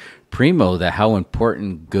that with Primo, that how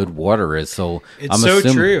important good water is. So It's so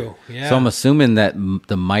true. Yeah. So I'm assuming that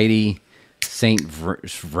the mighty St.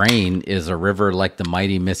 Vrain is a river like the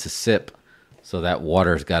mighty Mississippi. So that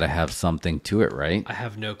water's got to have something to it, right? I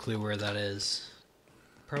have no clue where that is.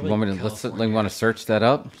 Probably You want to search that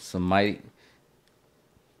up? Some mighty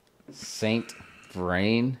St.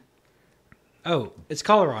 Vrain. Oh, it's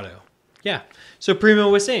Colorado. Yeah. So Primo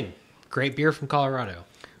was saying, great beer from Colorado.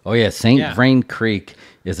 Oh, yeah. St. Yeah. Vrain Creek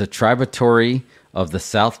is a tributary of the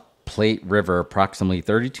South Platte River, approximately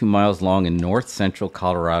 32 miles long in north-central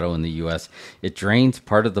Colorado in the U.S. It drains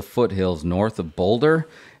part of the foothills north of Boulder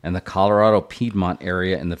and the Colorado Piedmont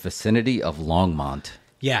area in the vicinity of Longmont.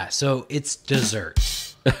 Yeah, so it's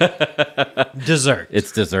dessert. Dessert.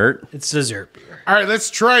 It's dessert. It's dessert beer. All right, let's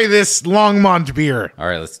try this Longmont beer. All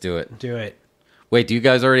right, let's do it. Do it. Wait, do you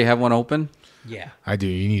guys already have one open? Yeah. I do.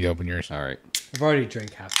 You need to open yours. All right. I've already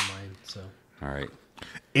drank half of mine, so. All right.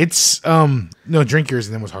 It's no, drink yours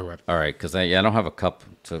and then we'll talk about it. All right, because I don't have a cup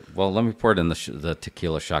to. Well, let me pour it in the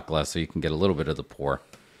tequila shot glass so you can get a little bit of the pour.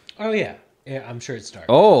 Oh, yeah. Yeah, I'm sure it's dark.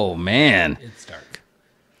 Oh man, It's dark.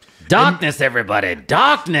 darkness, everybody,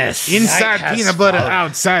 darkness. Inside has peanut butter, fallen.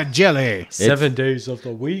 outside jelly. 7 days of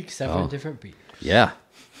the week, 7 different beers. Yeah.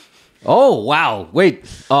 Oh wow. Wait.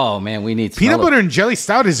 Oh man, we need Peanut smell butter it. and jelly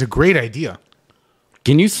stout is a great idea.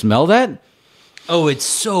 Can you smell that? Oh, it's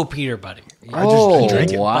so peanut butter. I just drank it.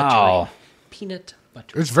 Peanut Wow. buttery. Peanut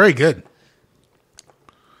butter. It's very good.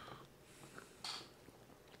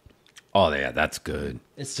 Oh yeah, that's good.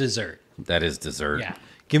 It's dessert. That is dessert. Yeah.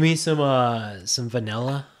 Give me some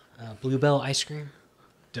vanilla bluebell ice cream.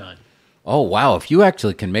 Done. Oh wow, if you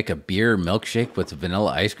actually can make a beer milkshake with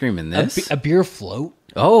vanilla ice cream in this. A beer float.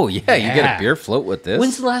 Oh yeah, you get Yeah. a beer float with this.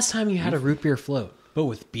 When's the last time you had a root beer float, but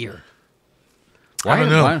with beer? I don't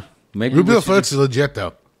know. Maybe Root we beer should floats is legit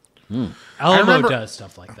though. Alamo remember- does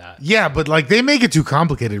stuff like that. Yeah, but like they make it too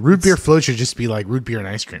complicated. Root beer float should just be like root beer and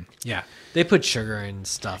ice cream. Yeah. They put sugar and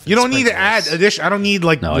stuff. You and don't need to add sprinkles. addition. I don't need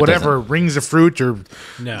like No, it whatever rings of fruit or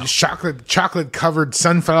No. chocolate covered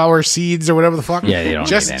sunflower seeds or whatever the fuck. Yeah, you don't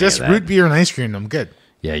just need any just of that. root beer and ice cream. I'm good.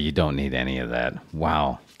 Yeah, you don't need any of that.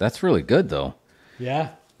 Wow, that's really good though. Yeah.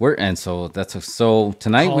 So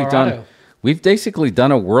tonight Colorado. we've basically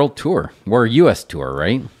done a world tour. We're a U.S. tour,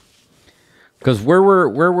 right? Because where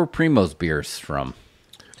were Primo's beers from?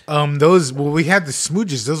 We had the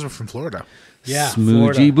smooches. Those were from Florida. Yeah. Smoochy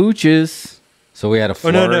Florida. Booches. So we had a Oh,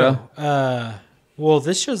 Florida. no. Well,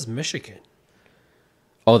 this shows Michigan.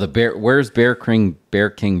 Oh, the bear. Where's Bear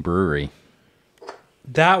King Brewery?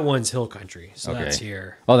 That one's Hill Country, so Okay. that's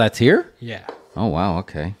here. Oh, that's here. Yeah. Oh wow.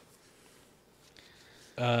 Okay.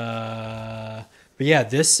 But yeah,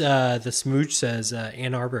 this the smooch says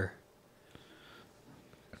Ann Arbor.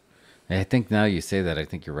 I think now you say that, I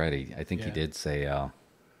think you're right. I think he Yeah. did say.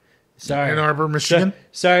 Sorry, Ann Arbor, Michigan.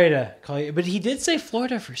 Sorry to call you, but he did say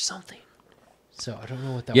Florida for something. So I don't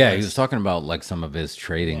know what that Yeah, was. he was talking about like some of his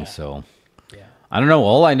trading. Yeah. So Yeah. I don't know.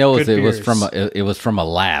 All I know is Good it was beers. from a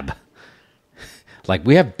lab. Like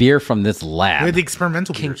we have beer from this We had lab. the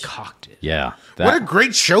experimental beers. Concocted. Yeah. What a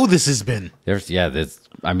great show this has been.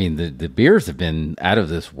 The beers have been out of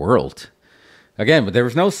this world. Again, but there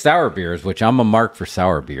was no sour beers, which I'm a mark for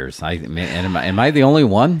sour beers. Am I the only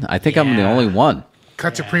one? I think I'm the Yeah. only one.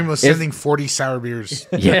 Cacho Primo sending 40 sour beers.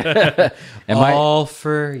 Yeah. All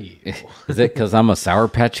for you. Is it because I'm a Sour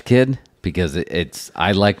Patch Kid? Because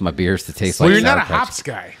I like my beers to taste Well, like you're Sour not a Patch. hops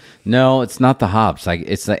guy. No, it's not the hops. Like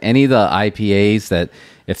it's any of the IPAs that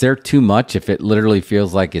if they're too much, if it literally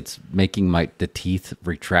feels like it's making the teeth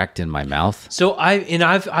retract in my mouth. So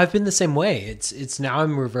I've been the same way. It's now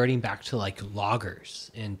I'm reverting back to like lagers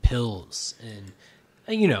and pills and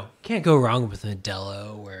can't go wrong with a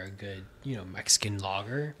Modelo or a good Mexican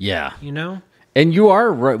lager. Yeah. And you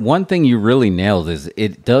are right. One thing you really nailed is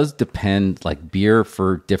it does depend, like beer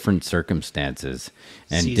for different circumstances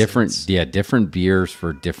and Seasons. different beers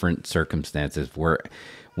for different circumstances. Where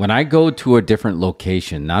when I go to a different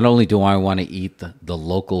location, not only do I want to eat the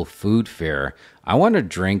local food fare, I want to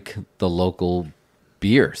drink the local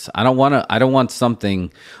beers. I don't want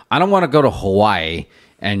to go to Hawaii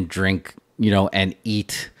and drink, and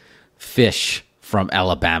eat fish from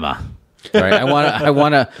Alabama. Right.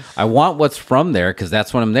 I want what's from there because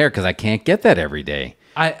that's when I'm there because I can't get that every day.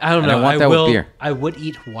 I don't And I know. want that with beer. I would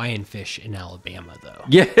eat Hawaiian fish in Alabama though.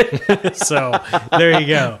 Yeah. So there you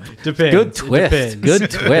go. Depends. Good It twist. depends. Good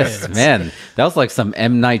It twist. depends. Man, that was like some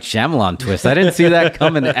M. Night Shyamalan twist. I didn't see that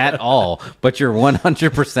coming at all, but you're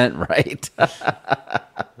 100% right.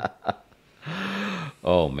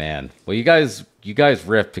 Oh, man. Well, you guys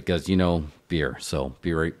riffed because beer. So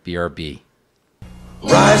BRB.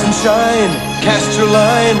 Rise and shine, cast your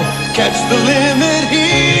line, catch the limit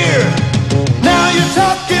here. Now you're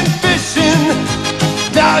talking fishing,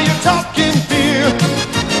 now you're talking beer.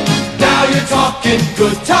 Now you're talking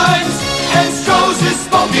good times, and Stroh's is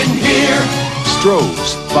spoken here.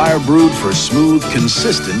 Stroh's, fire brewed for smooth,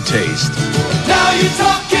 consistent taste. Now you're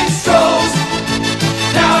talking Stroh's,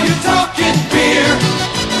 now you're talking beer.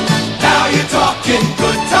 Now you're talking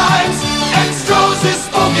good times, and Stroh's is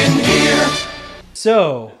spoken here.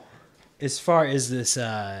 So, as far as this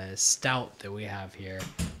stout that we have here,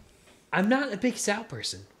 I'm not a big stout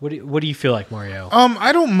person. What do you feel like, Mario?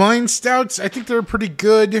 I don't mind stouts. I think they're pretty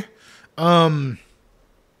good. I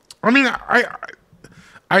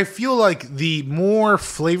I feel like the more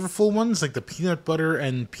flavorful ones, like the peanut butter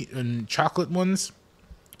and chocolate ones,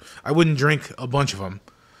 I wouldn't drink a bunch of them.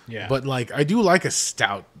 Yeah. But like I do like a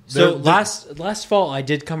stout. So last fall I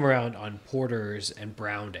did come around on porters and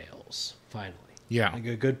brown ales. Finally, Yeah. like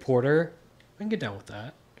a good porter, I can get down with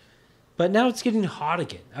that. But now it's getting hot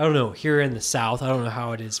again. I don't know here in the South. I don't know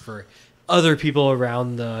how it is for other people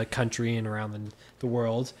around the country and around the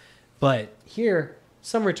world, but here,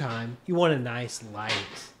 summertime, you want a nice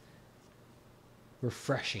light,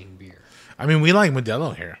 refreshing beer. I mean, we like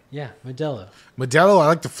Modelo here. Yeah, Modelo. Modelo, I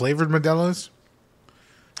like the flavored Modelos.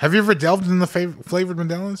 Have you ever delved in the flavored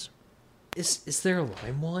Modelos? Is there a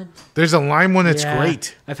lime one? There's a lime one that's Yeah,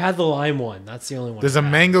 great. I've had the lime one. That's the only one. There's I've a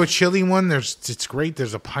had. mango chili one. It's great.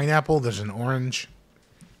 There's a pineapple. There's an orange.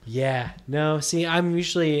 Yeah. No, see, I'm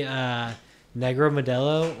usually Negro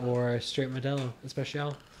Modelo or straight Modelo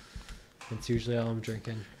Especial. That's usually all I'm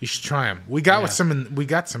drinking. You should try them. We got Yeah. we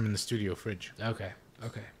got some in the studio fridge. Okay.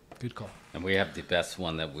 Good call. And we have the best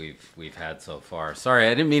one that we've had so far. Sorry, I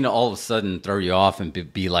didn't mean to all of a sudden throw you off and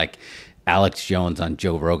be like Alex Jones on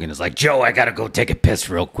Joe Rogan. Is like, Joe, I gotta go take a piss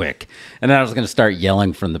real quick. And then I was gonna start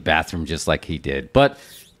yelling from the bathroom just like he did. But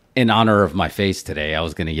in honor of my face today, I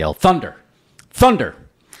was gonna yell thunder, thunder,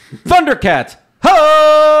 Thundercats,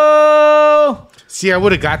 ho! See, I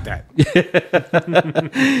would have got that.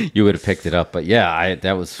 You would have picked it up, but yeah,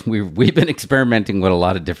 we've been experimenting with a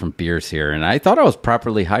lot of different beers here, and I thought I was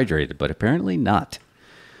properly hydrated, but apparently not.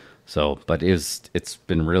 So, but it's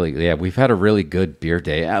been really, yeah, we've had a really good beer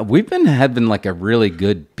day. We've been having like a really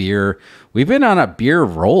good beer. We've been on a beer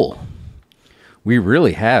roll. We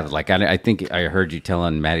really have. Like I think I heard you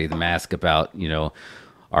telling Matty the Mask about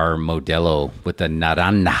our Modelo with the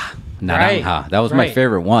naranja. Right, That was my right.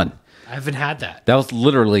 favorite one. I haven't had that. That was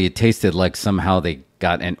literally, it tasted like somehow they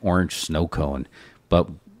got an orange snow cone, but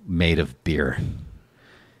made of beer.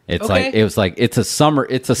 It's Okay. it's a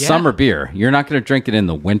summer beer. You're not going to drink it in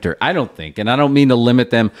the winter, I don't think. And I don't mean to limit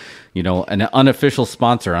them, an unofficial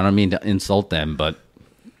sponsor. I don't mean to insult them, but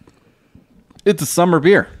it's a summer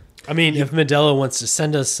beer. I mean, if Modelo wants to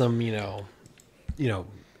send us some,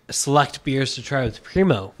 select beers to try with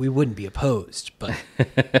Primo, we wouldn't be opposed. But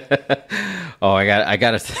Oh, I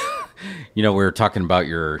got to. We were talking about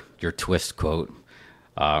your twist quote.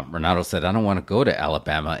 Renato said, "I don't want to go to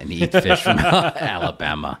Alabama and eat fish from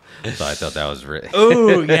Alabama." So I thought that was really.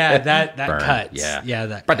 oh yeah, that Burn, cuts. yeah.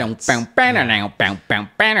 That cuts.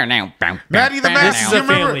 Matty the Mask, This is do you a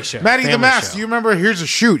remember? family show. Matty the Family Mask, show. do you remember? Here's a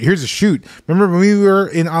shoot. Remember when we were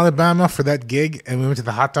in Alabama for that gig and we went to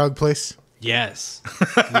the hot dog place? Yes.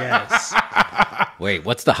 Yes. Wait,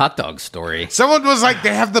 what's the hot dog story? Someone was like,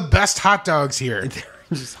 they have the best hot dogs here.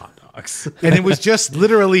 Just hot dogs. And it was just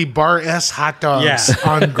literally bar S hot dogs Yeah.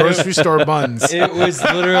 on grocery store buns. It was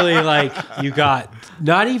literally like you got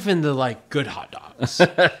not even the good hot dogs,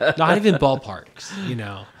 not even ballparks.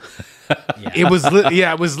 Yeah. It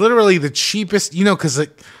was literally the cheapest, because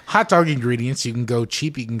like hot dog ingredients, you can go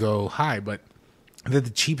cheap, you can go high, but they're the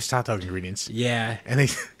cheapest hot dog ingredients. Yeah. And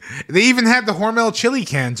they even had the Hormel chili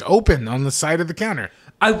cans open on the side of the counter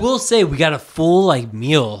I will say we got a full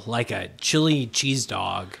meal, like a chili cheese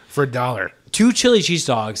dog, for $1. 2 chili cheese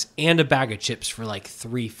dogs, and a bag of chips for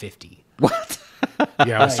 $3.50. What?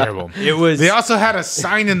 Yeah, it was terrible. It was. They also had a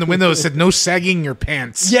sign in the window that said "No sagging your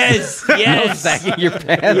pants." Yes. Yes. Sagging your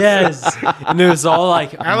pants. Yes. And it was all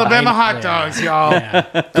Alabama hot dogs, y'all.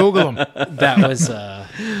 Yeah. Google them. That was.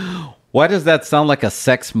 Why does that sound like a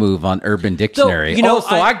sex move on Urban Dictionary? So,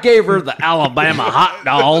 I gave her the Alabama hot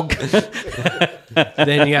dog.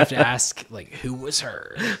 Then you have to ask, who was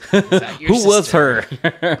her? Is that your Who was sister?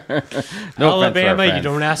 her? No Alabama, offense, you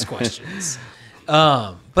don't ask questions.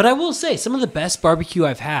 But I will say, some of the best barbecue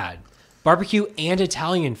I've had, barbecue and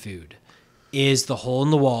Italian food, is the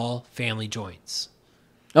hole-in-the-wall family joints.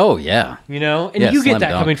 Oh, yeah. And Yeah, you get slam that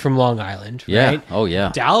dunk. coming from Long Island, Yeah. right? Oh,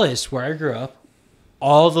 yeah. Dallas, where I grew up,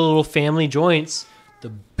 all the little family joints, the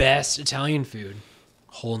best Italian food,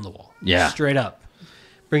 hole-in-the-wall. Yeah. Straight up.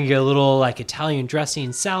 Bring you a little Italian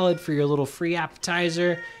dressing salad for your little free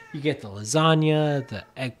appetizer. You get the lasagna, the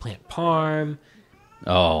eggplant parm.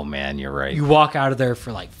 Oh, man, you're right. You walk out of there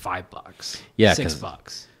for $5. Yeah,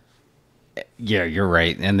 $6. Yeah, you're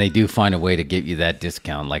right. And they do find a way to get you that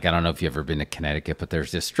discount. I don't know if you've ever been to Connecticut, but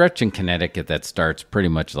there's this stretch in Connecticut that starts pretty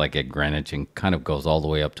much at Greenwich and kind of goes all the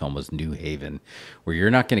way up to almost New Haven, where you're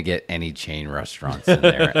not going to get any chain restaurants in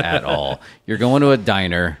there at all. You're going to a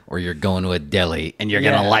diner or you're going to a deli and you're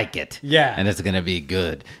going to like it. Yeah. And it's going to be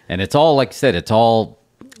good. And it's all, like you said, it's all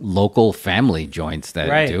local family joints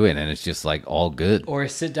that do it. And it's just all good. Or a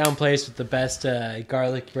sit-down place with the best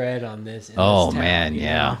garlic bread on this. In Oh, this town, man,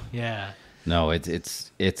 yeah. Yeah. No,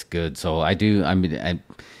 it's good. So I mean,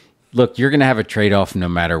 look, you're gonna have a trade off no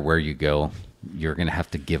matter where you go. You're gonna have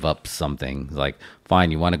to give up something. Like,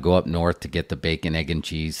 fine, you want to go up north to get the bacon, egg, and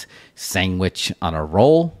cheese sandwich on a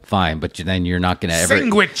roll, fine, but then you're not gonna ever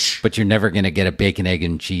Sandwich. But you're never gonna get a bacon, egg,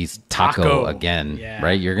 and cheese taco again,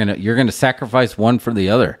 right? You're gonna sacrifice one for the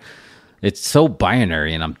other. It's so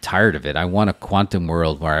binary, and I'm tired of it. I want a quantum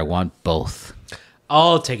world where I want both.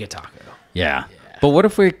 I'll take a taco. Yeah. But what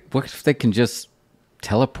if they can just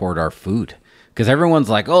teleport our food? Because everyone's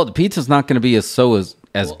like, oh, the pizza's not going to be as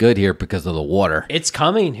good here because of the water. It's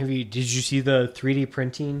coming. Did you see the 3D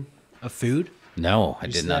printing of food? No, I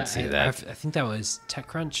did not see that. I think that was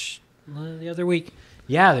TechCrunch the other week.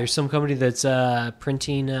 Yeah, there's some company that's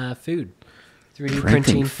printing food. 3D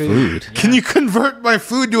printing food. Yeah. Can you convert my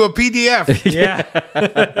food to a PDF? Yeah.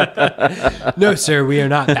 No, sir, we are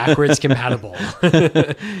not backwards compatible.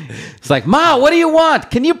 It's like, Ma, what do you want?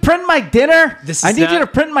 Can you print my dinner? I need you to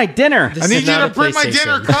print my dinner. I need you to print my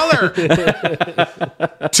dinner color.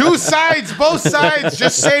 2 sides, both sides,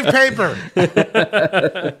 just save paper.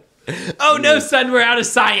 Oh no, son, we're out of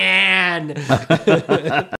cyan.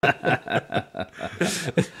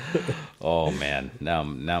 Oh man, now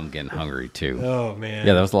I'm getting hungry too. Oh man,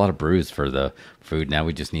 yeah, that was a lot of brews for the food. Now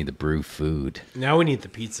we just need to brew food. Now we need the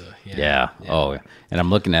pizza. Yeah. Oh, and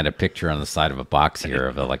I'm looking at a picture on the side of a box here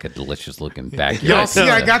of like a delicious looking backyard. Y'all see,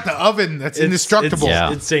 I got the oven that's indestructible.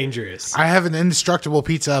 It's dangerous. I have an indestructible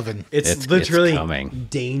pizza oven. It's literally coming.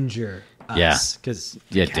 Danger. Yeah, because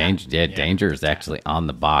danger is actually on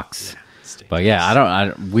the box. But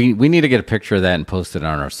yeah, we need to get a picture of that and post it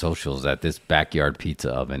on our socials that this backyard pizza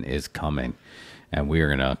oven is coming, and we are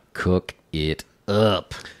gonna cook it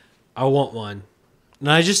up. I want one.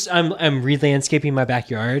 And I'm re-landscaping my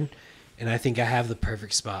backyard, and I think I have the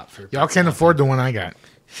perfect spot for. Y'all can't afford the one I got.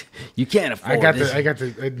 You can't afford. I got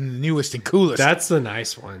the newest and coolest. That's the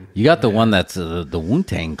nice one. You got the one that's the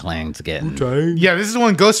Wu-Tang Clan's getting. Yeah, this is the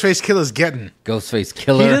one Ghostface Killer's getting. Ghostface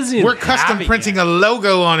Killer. We're custom printing a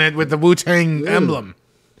logo on it with the Wu-Tang emblem.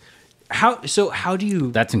 How do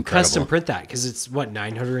you? That's incredible. Custom print that because it's what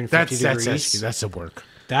 950 degrees. That's a work.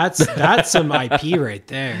 That's some IP right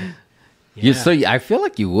there. Yeah. So I feel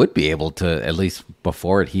like you would be able to, at least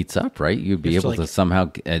before it heats up, right? You'd be able to somehow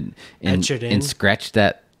and scratch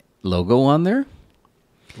that logo on there.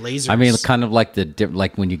 Lasers. I mean, kind of like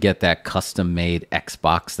like when you get that custom made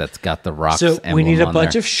Xbox that's got the rocks. So we need a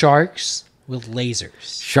bunch of sharks with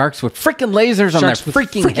lasers. Sharks with freaking lasers on their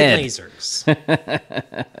freaking head. Lasers.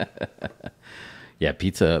 Yeah,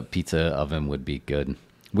 pizza oven would be good.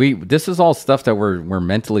 This is all stuff that we're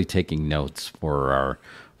mentally taking notes for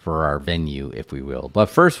our venue, if we will. But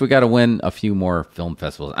first, we got to win a few more film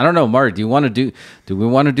festivals. I don't know, Marty, do we want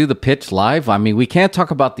to do the pitch live? I mean, we can't talk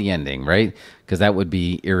about the ending, right? Because that would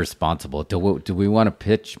be irresponsible. Do we want to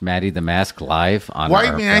pitch Maddie the Mask live on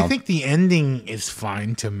our film? I think the ending is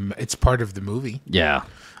fine. It's part of the movie. Yeah.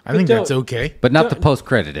 I think that's okay. But not the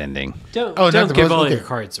post-credit ending. Don't give all your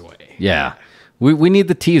cards away. Yeah. We need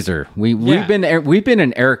the teaser. We've been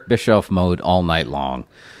in Eric Bischoff mode all night long.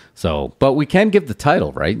 So, but we can give the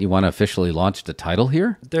title, right? You want to officially launch the title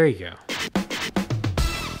here? There you go.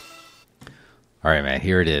 All right, man,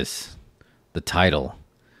 here it is. The title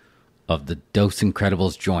of the Dos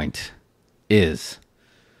Incredibles joint is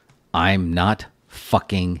I'm Not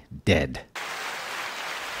Fucking Dead.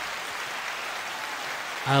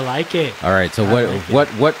 I like it. All right, so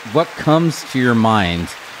what comes to your mind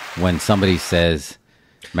when somebody says,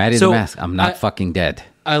 Maddie the Mask, I'm not fucking dead?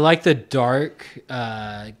 I like the dark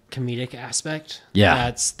comedic aspect.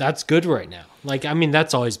 Yeah. That's good right now. Like, I mean,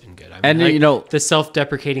 that's always been good. I mean, and, the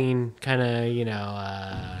self-deprecating kind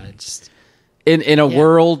of, just... In a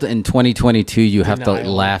world in 2022, you have to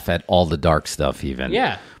laugh at all the dark stuff even.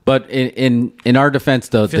 Yeah. But in our defense,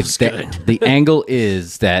 though, the angle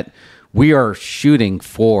is that we are shooting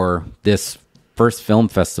for this first film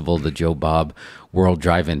festival, the Joe Bob World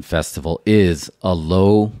Drive-In Festival, is a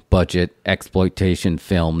low-budget exploitation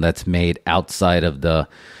film that's made outside of the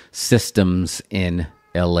systems in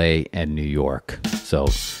L.A. and New York. So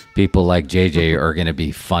people like JJ are going to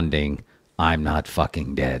be funding I'm Not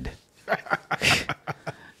Fucking Dead.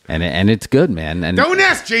 And it's good, man. And don't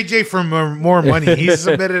ask JJ for more money. He's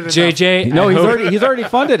submitted enough. JJ, no, he's already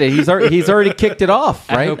funded it. He's already kicked it off,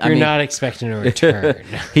 right? I hope you're not expecting a return.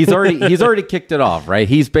 he's already kicked it off, right?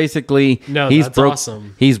 He's basically that's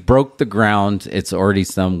awesome. He's broke the ground. It's already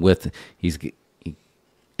it's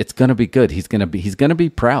gonna be good. He's gonna be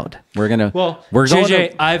proud. We're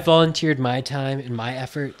JJ, I volunteered my time and my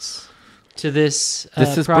efforts to this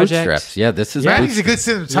is project. Bootstraps. Yeah, this is. He's a good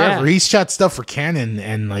cinematographer. Yeah. He's shot stuff for Canon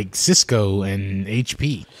and like Cisco and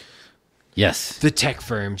HP. Yes. the tech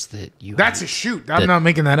firms that you. That's a shoot. I'm not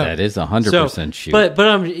making that up. That is 100% shoot. But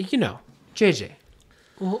JJ,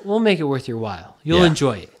 we'll make it worth your while. You'll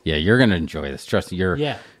enjoy it. Yeah, you're going to enjoy this. Trust me.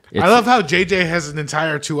 Yeah. I love how JJ has an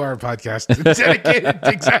entire 2-hour podcast dedicated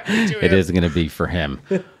exactly to him. It is going to be for him.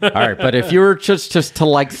 All right, but if you were just to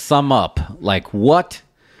like sum up, like what?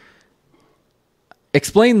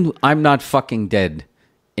 Explain I'm Not Fucking Dead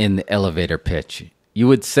in the elevator pitch. You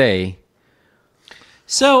would say...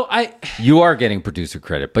 So You are getting producer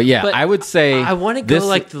credit, but I would say... I want to go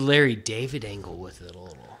like the Larry David angle with it a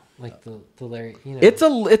little. Like the Larry, It's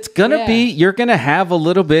going to be... You're going to have a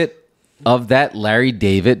little bit of that Larry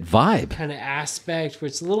David vibe. Kind of aspect where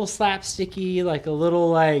it's a little slapsticky, like a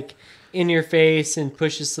little like in your face and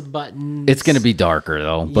pushes some buttons. It's going to be darker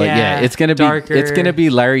though, but Yeah, it's going to be darker. It's going to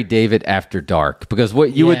be Larry David After Dark, because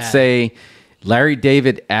what you would say Larry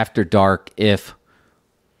David After Dark if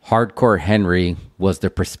Hardcore Henry was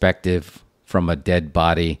the perspective from a dead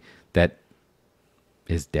body that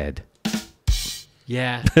is dead.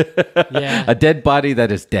 Yeah. Yeah. A dead body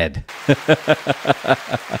that is dead.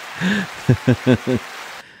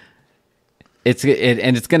 It's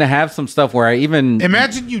going to have some stuff where I even...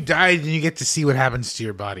 Imagine you died and you get to see what happens to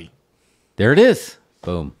your body. There it is.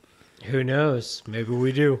 Boom. Who knows? Maybe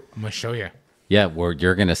we do. I'm going to show you. Yeah, where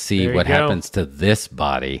you're going to see There you what go. happens to this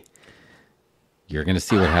body. You're going to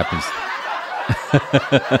see what happens.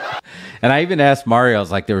 And I even asked Mario, I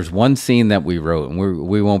was like, there was one scene that we wrote, and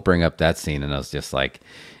we won't bring up that scene. And I was just like,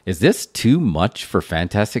 is this too much for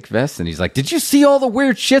Fantastic Fest? And he's like, did you see all the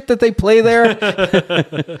weird shit that they play there?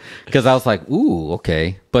 Because I was like, ooh,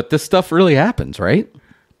 okay. But this stuff really happens, right?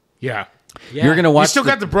 Yeah. You're going to watch... You still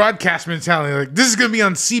got the broadcast mentality. Like, this is going to be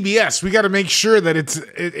on CBS. We got to make sure that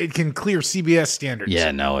it can clear CBS standards.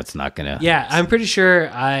 Yeah, no, it's not going to... Yeah, I'm pretty sure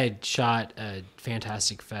I shot a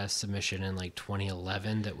Fantastic Fest submission in like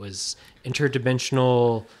 2011 that was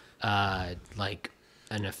interdimensional, like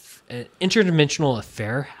an interdimensional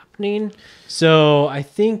affair happening. So I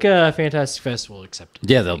think Fantastic Fest will accept it.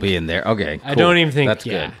 Yeah, they'll be in there. Okay, I don't even think that's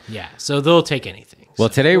good. Yeah. So they'll take anything. Well,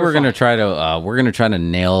 So today we're going to fine. try to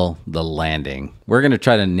nail the landing. We're going to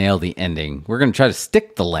try to nail the ending. We're going to try to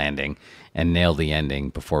stick the landing and nail the ending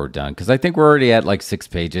before we're done, because I think we're already at like 6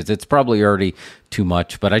 pages. It's probably already too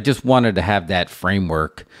much, but I just wanted to have that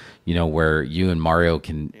framework, where you and Mario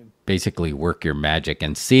can basically work your magic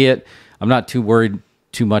and see it. I'm not too worried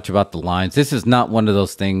too much about the lines. This is not one of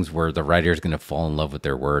those things where the writer is going to fall in love with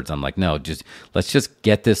their words. I'm like, no, let's just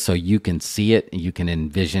get this so you can see it and you can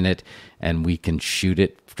envision it, and we can shoot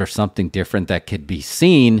it for something different that could be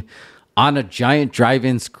seen on a giant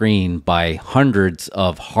drive-in screen by hundreds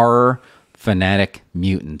of horror fanatic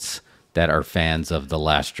mutants that are fans of The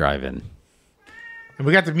Last Drive-In. And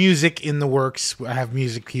we got the music in the works. I have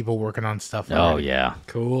music people working on stuff. Oh, already. yeah.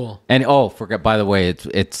 Cool. And, forget, by the way,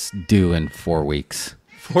 it's due in 4 weeks.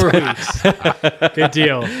 4 weeks. Good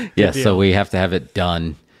deal. Yeah, so we have to have it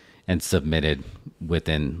done and submitted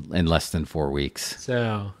in less than 4 weeks.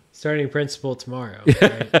 So starting principal tomorrow.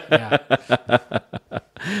 Right? Yeah.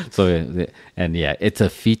 So, and yeah, it's a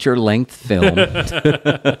feature-length film,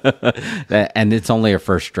 and it's only a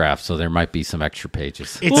first draft, so there might be some extra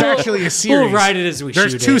pages. It's actually a series. We'll write it as we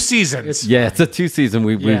There's shoot 2 it. seasons. Yeah, it's a 2-season.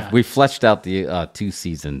 Yeah. We fleshed out the 2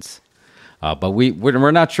 seasons, but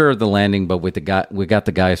we're not sure of the landing. But we got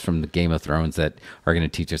the guys from the Game of Thrones that are going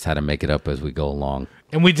to teach us how to make it up as we go along.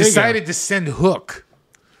 And we decided to send Hook.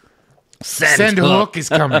 Send Hook is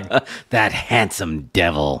coming. That handsome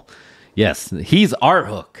devil. Yes, he's our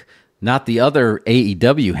Hook, not the other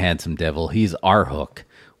AEW handsome devil. He's our Hook.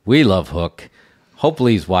 We love Hook.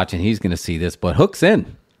 Hopefully he's watching. He's going to see this, but Hook's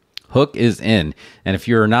in. Hook is in. And if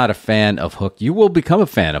you're not a fan of Hook, you will become a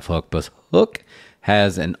fan of Hook, but Hook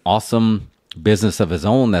has an awesome business of his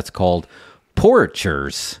own that's called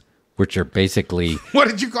porrichers, which are basically... What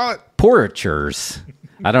did you call it? Porrichers.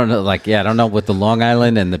 I don't know, I don't know, with the Long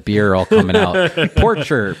Island and the beer all coming out.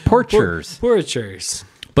 Porrichers. Porrichers.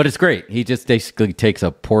 But it's great. He just basically takes a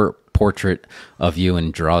portrait of you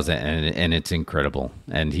and draws it, and it's incredible.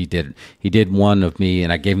 And he did one of me,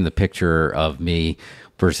 and I gave him the picture of me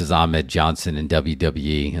versus Ahmed Johnson in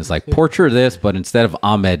WWE. It's like, portrait this, but instead of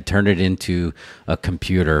Ahmed, turn it into a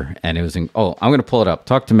computer. And it was I'm going to pull it up.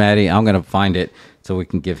 Talk to Maddie. I'm going to find it so we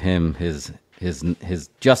can give him his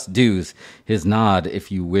just dues, his nod,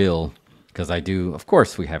 if you will. Because of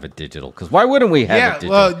course we have it digital. Because why wouldn't we have it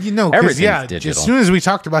digital? Well, everything's digital. As soon as we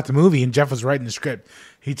talked about the movie and Jeff was writing the script,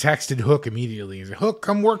 he texted Hook immediately. He's like, Hook,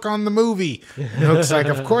 come work on the movie. And Hook's like,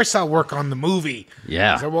 of course I'll work on the movie.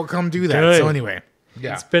 Yeah. So we'll come do that. Good. So anyway,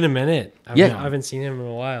 yeah. It's been a minute. I haven't seen him in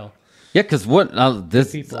a while. Yeah, because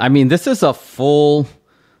this people. is a full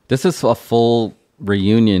This is a full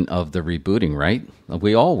reunion of the rebooting, right?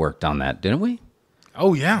 We all worked on that, didn't we?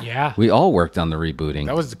 Oh yeah, Yeah. We all worked on the rebooting.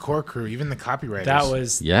 that was the core crew, even the copywriters.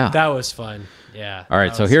 That was fun. Yeah. All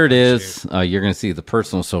right, so here it is. You're going to see the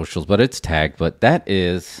personal socials, but it's tagged. But that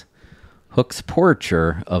is Hook's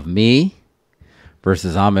portraiture of me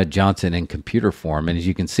versus Ahmed Johnson in computer form. And as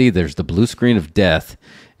you can see, there's the blue screen of death,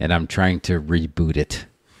 and I'm trying to reboot it.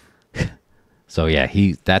 So yeah,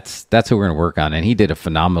 that's who we're going to work on, and he did a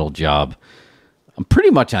phenomenal job. Pretty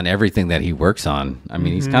much on everything that he works on. I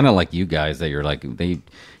mean, he's kind of like you guys that you're like, they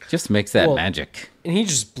just makes that magic. And he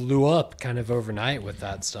just blew up kind of overnight with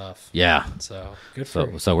that stuff. Yeah. So good for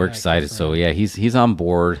him. So we're excited. So yeah, he's on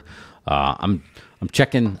board. I'm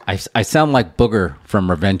checking. I sound like Booger from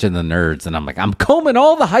Revenge of the Nerds, and I'm like, I'm combing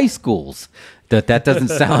all the high schools. That doesn't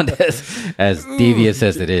sound as devious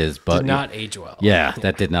as it is, but did not age well. Yeah,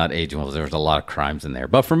 that did not age well. There was a lot of crimes in there.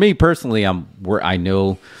 But for me personally, I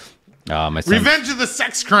know. My son, Revenge of the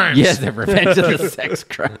Sex Crimes. Yeah, the Revenge of the Sex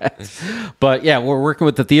Crimes. But yeah, we're working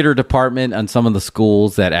with the theater department on some of the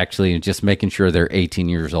schools that actually just making sure they're 18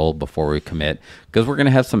 years old before we commit, because we're going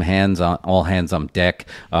to have some all hands on deck.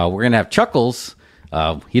 We're going to have Chuckles.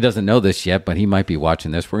 He doesn't know this yet, but he might be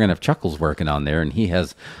watching this. We're going to have Chuckles working on there, and he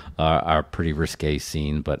has a pretty risque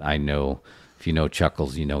scene, but I know if you know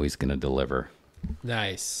Chuckles, you know he's going to deliver.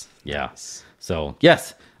 Nice. Yeah. Nice. So,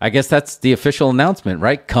 yes. I guess that's the official announcement,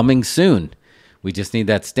 right? Coming soon. We just need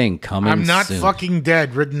that sting. Coming soon. I'm not fucking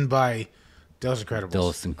dead. Written by Those Incredibles.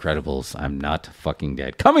 Those Incredibles. I'm not fucking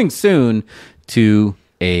dead. Coming soon to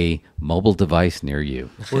a mobile device near you.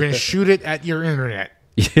 We're going to shoot it at your internet.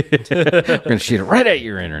 We're going to shoot it right at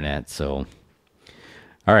your internet. So,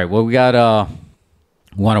 all right. Well, we got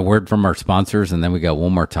want a word from our sponsors, and then we got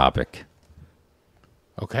one more topic.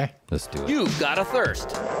 Okay. Let's do it. You've got a thirst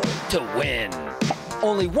to win.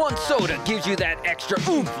 Only one soda gives you that extra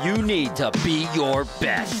oomph you need to be your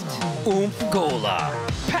best. Oomph Cola,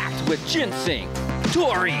 packed with ginseng,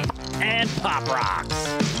 taurine, and Pop Rocks.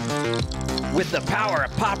 With the power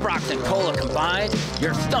of Pop Rocks and Cola combined,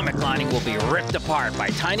 your stomach lining will be ripped apart by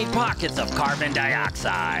tiny pockets of carbon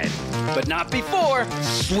dioxide. But not before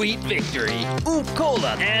sweet victory. Oomph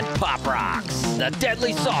Cola and Pop Rocks, the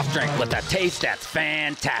deadly soft drink with a taste that's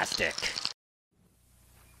fantastic.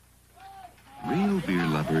 Real beer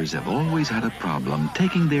lovers have always had a problem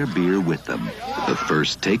taking their beer with them. The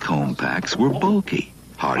first take-home packs were bulky,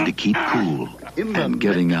 hard to keep cool, and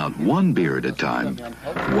getting out one beer at a time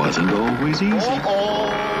wasn't always easy.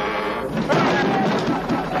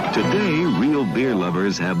 Today, real beer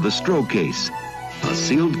lovers have the Stroh Case, a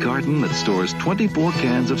sealed carton that stores 24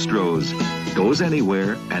 cans of Strohs, goes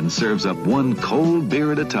anywhere, and serves up one cold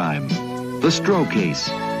beer at a time. The Stroh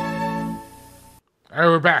Case. All right,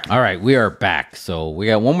 we're back. All right, we are back. So we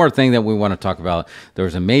got one more thing that we want to talk about. There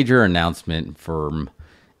was a major announcement from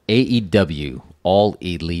AEW, All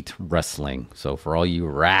Elite Wrestling. So for all you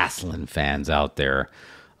wrestling fans out there,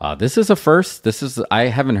 this is a first. I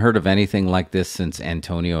haven't heard of anything like this since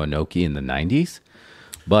Antonio Inoki in the 90s.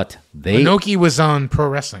 But Inoki was on Pro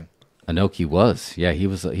Wrestling. Inoki was. Yeah, he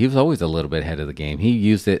was always a little bit ahead of the game. He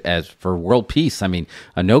used it as for world peace. I mean,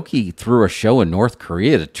 Inoki threw a show in North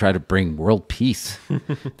Korea to try to bring world peace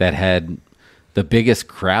that had the biggest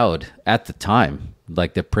crowd at the time,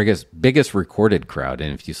 like the biggest recorded crowd.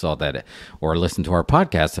 And if you saw that or listen to our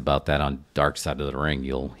podcast about that on Dark Side of the Ring,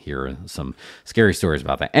 you'll hear some scary stories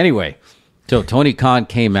about that. Anyway, so Tony Khan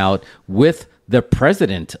came out with the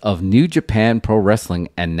president of New Japan Pro Wrestling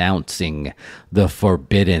announcing the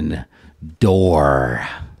Forbidden Door,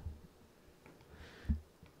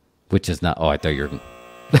 which is not. Oh, I thought you were.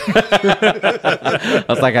 I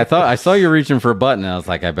was like, I saw you reaching for a button. And I was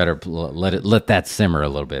like, I better let that simmer a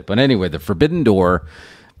little bit. But anyway, the Forbidden Door,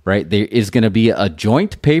 right? There is going to be a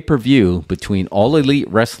joint pay-per-view between All Elite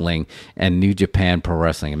Wrestling and New Japan Pro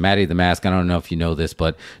Wrestling. And Matty the Mask, I don't know if you know this,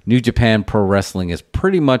 but New Japan Pro Wrestling is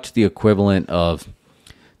pretty much the equivalent of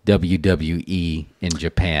WWE in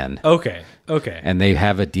Japan. Okay. And they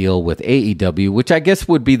have a deal with AEW, which I guess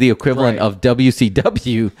would be the equivalent of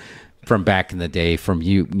WCW from back in the day. From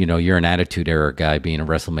you know, you're an Attitude Era guy being a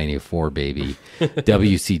WrestleMania 4 baby.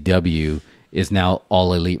 WCW is now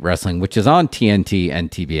All Elite Wrestling, which is on TNT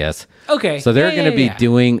and TBS. Okay. So they're going to be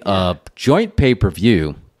doing a joint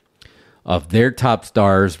pay-per-view of their top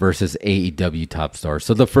stars versus AEW top stars.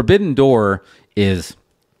 So the Forbidden Door is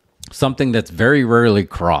something that's very rarely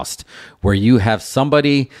crossed, where you have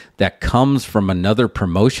somebody that comes from another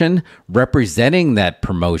promotion representing that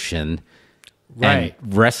promotion Right.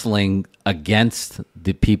 and wrestling against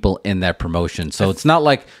the people in that promotion. So it's not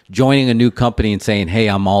like joining a new company and saying, hey,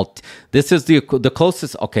 this is the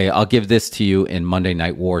closest. Okay, I'll give this to you in Monday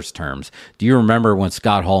Night Wars terms. Do you remember when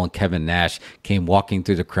Scott Hall and Kevin Nash came walking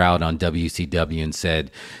through the crowd on WCW and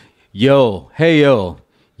said, yo,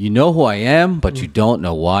 you know who I am, but you don't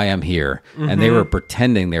know why I'm here. And they were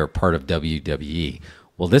pretending they were part of WWE.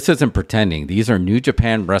 Well, this isn't pretending. These are New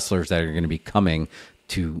Japan wrestlers that are going to be coming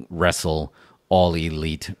to wrestle All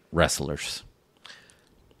Elite wrestlers.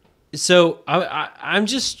 So I'm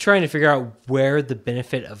just trying to figure out where the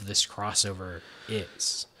benefit of this crossover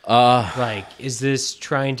is. Like, is this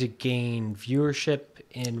trying to gain viewership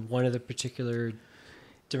in one of the particular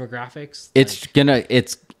demographics?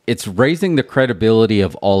 It's raising the credibility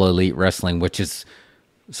of All Elite Wrestling, which is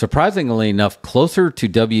surprisingly enough closer to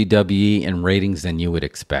WWE in ratings than you would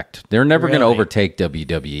expect. They're never going to overtake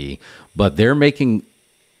WWE, but they're making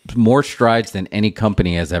more strides than any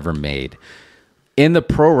company has ever made. In the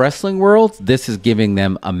pro wrestling world, this is giving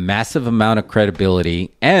them a massive amount of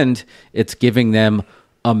credibility, and it's giving them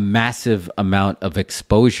a massive amount of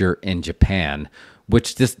exposure in Japan,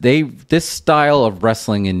 which this style of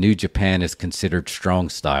wrestling in New Japan is considered strong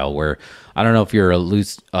style, where I don't know if you're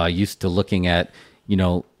used to looking at,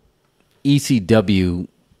 ECW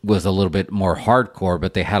was a little bit more hardcore,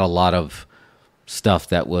 but they had a lot of stuff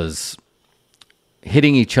that was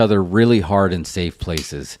hitting each other really hard in safe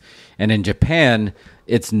places. And in Japan,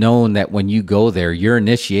 it's known that when you go there, your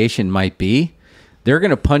initiation might be they're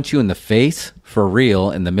going to punch you in the face for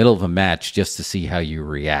real in the middle of a match just to see how you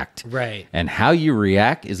react. Right. And how you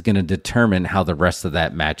react is going to determine how the rest of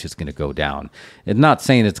that match is going to go down. It's not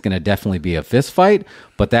saying it's going to definitely be a fist fight,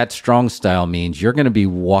 but that strong style means you're going to be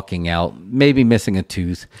walking out, maybe missing a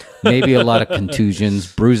tooth, maybe a lot of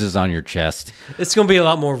contusions, bruises on your chest. It's going to be a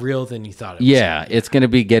lot more real than you thought it was. Yeah, it's going to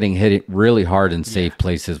be getting hit really hard in safe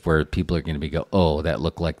places where people are going to go, oh, that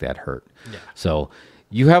looked like that hurt. Yeah. So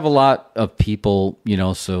you have a lot of people,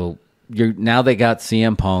 so now they got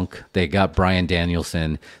CM Punk, they got Bryan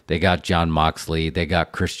Danielson, they got Jon Moxley, they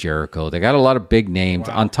got Chris Jericho. They got a lot of big names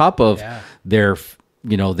on top of their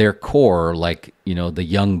core, like, the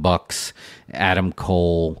Young Bucks, Adam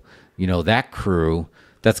Cole, that crew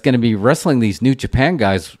that's going to be wrestling these New Japan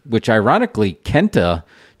guys, which ironically Kenta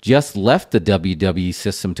just left the WWE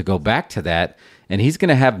system to go back to that, and he's going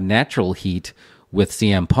to have natural heat with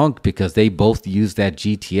CM Punk because they both use that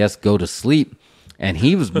GTS go to sleep, and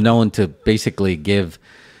he was known to basically give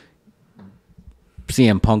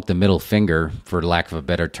CM Punk the middle finger, for lack of a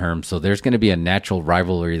better term. So there's going to be a natural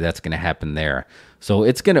rivalry that's going to happen there. So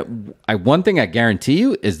it's going to, one thing I guarantee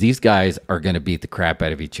you is these guys are going to beat the crap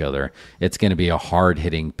out of each other. It's going to be a hard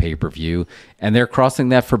hitting pay-per-view, and they're crossing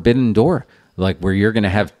that forbidden door, like where you're going to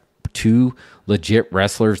have two legit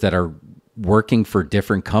wrestlers that are working for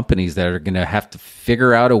different companies that are going to have to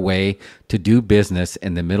figure out a way to do business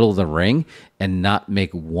in the middle of the ring and not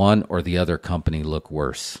make one or the other company look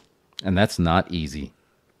worse. And that's not easy.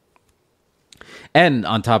 And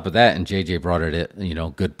on top of that, and JJ brought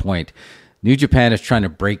it, good point, New Japan is trying to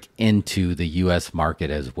break into the U.S. market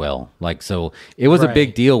as well. Like, so it was a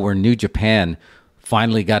big deal where New Japan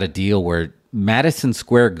finally got a deal where Madison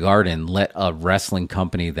Square Garden let a wrestling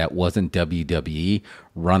company that wasn't WWE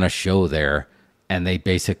run a show there, and they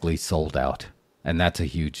basically sold out. And that's a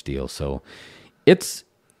huge deal. So it's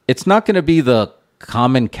not going to be the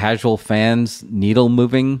common casual fans needle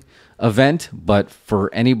moving event, but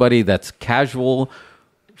for anybody that's casual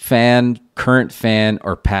fan, current fan,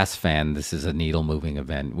 or past fan, this is a needle moving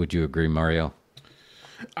event. Would you agree, Mario?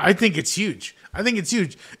 I think it's huge.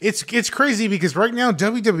 It's crazy because right now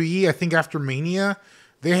WWE, I think after Mania,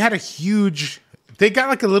 they got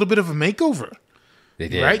like a little bit of a makeover. They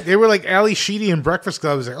did. Right? They were like Ali Sheedy in Breakfast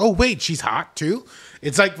Club. It was like, oh wait, she's hot too.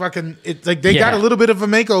 It's like they got a little bit of a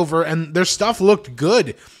makeover and their stuff looked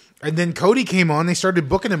good. And then Cody came on, they started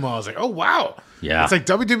booking him all. I was like, oh wow. Yeah. It's like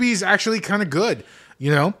WWE is actually kind of good,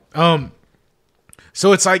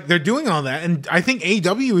 So it's like they're doing all that, and I think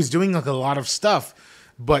AEW is doing like a lot of stuff.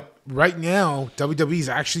 But right now, WWE is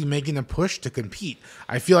actually making a push to compete.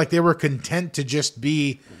 I feel like they were content to just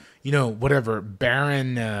be, whatever,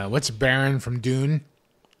 Baron, what's Baron from Dune?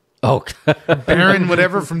 Oh, Baron,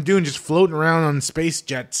 whatever from Dune, just floating around on space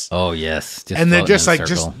jets. Oh, yes. And they're just like,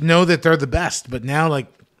 just know that they're the best. But now, like,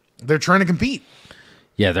 they're trying to compete.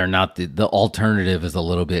 Yeah, they're not. The alternative is a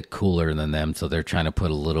little bit cooler than them. So they're trying to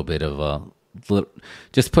put a little bit of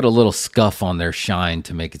just put a little scuff on their shine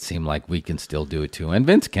to make it seem like we can still do it too. And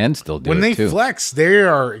Vince can still do it too. When they flex, they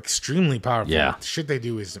are extremely powerful. Yeah. The shit they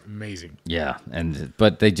do is amazing. Yeah.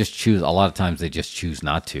 But they just choose, a lot of times they just choose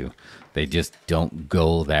not to. They just don't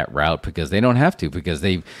go that route because they don't have to, because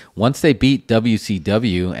once they beat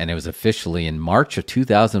WCW, and it was officially in March of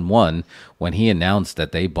 2001 when he announced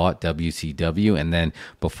that they bought WCW, and then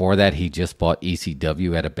before that he just bought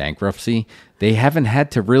ECW out of bankruptcy. They haven't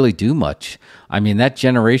had to really do much. I mean, that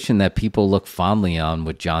generation that people look fondly on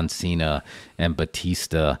with John Cena and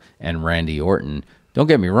Batista and Randy Orton, don't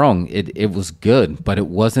get me wrong, it was good, but it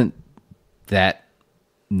wasn't that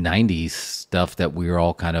 90s stuff that we were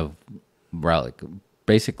all kind of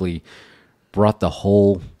basically brought the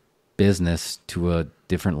whole business to a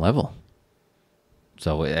different level.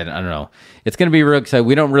 So I don't know. It's going to be real exciting.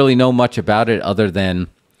 We don't really know much about it other than,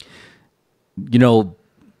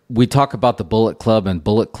 we talk about the Bullet Club, and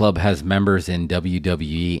Bullet Club has members in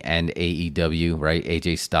WWE and AEW, right?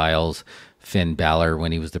 AJ Styles, Finn Balor,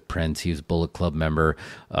 when he was the Prince, he was a Bullet Club member.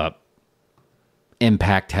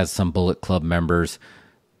 Impact has some Bullet Club members.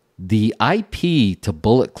 The IP to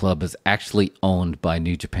Bullet Club is actually owned by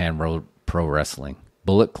New Japan Pro Wrestling.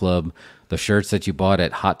 Bullet Club, the shirts that you bought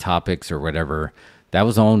at Hot Topics or whatever, that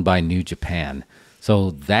was owned by New Japan.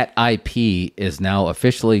 So that IP is now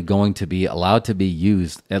officially going to be allowed to be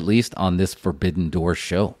used, at least on this Forbidden Door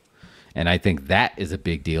show. And I think that is a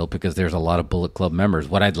big deal because there's a lot of Bullet Club members.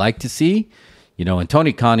 What I'd like to see, and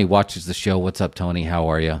Tony Connie watches the show. What's up, Tony? How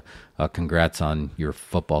are you? Congrats on your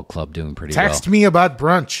football club doing pretty well. Text me about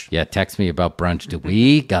brunch. Yeah, text me about brunch.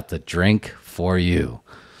 We got the drink for you.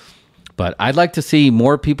 But I'd like to see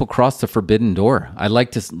more people cross the Forbidden Door. I'd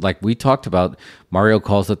like to, like we talked about, Mario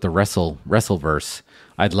calls it the Wrestleverse.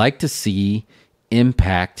 I'd like to see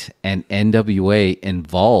Impact and NWA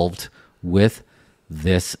involved with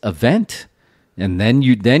this event. And then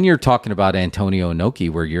you're talking about Antonio Inoki,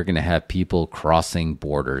 where you're going to have people crossing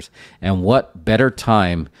borders. And what better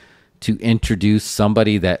time to introduce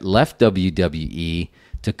somebody that left WWE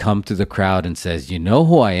to come to the crowd and says, you know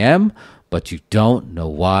who I am, but you don't know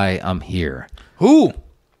why I'm here. Who?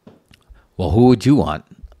 Well, who would you want?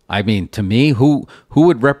 I mean, to me, who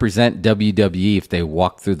would represent WWE if they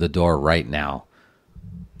walked through the door right now?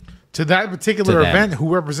 To that particular event,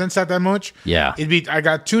 who represents that much? Yeah. I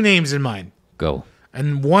got two names in mind. Go.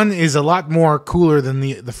 And one is a lot more cooler than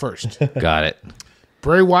the first. Got it.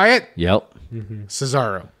 Bray Wyatt. Yep.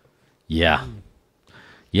 Cesaro. Yeah.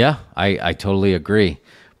 Yeah, I totally agree.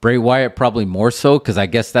 Bray Wyatt probably more so, because I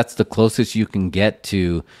guess that's the closest you can get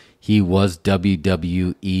to he was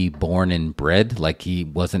WWE born and bred. Like, he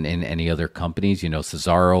wasn't in any other companies.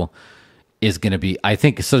 Cesaro is going to be, I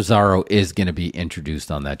think Cesaro is going to be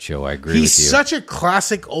introduced on that show. I agree with you. He's such a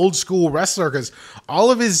classic old school wrestler because all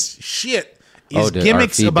of his shit is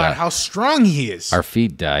gimmicks about how strong he is. Our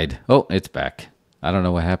feed died. Oh, it's back. I don't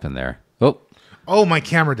know what happened there. Oh, my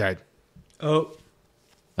camera died. Oh,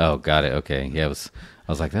 got it. Okay. Yeah, I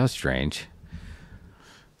was like, that was strange.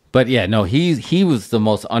 But yeah, no, he was the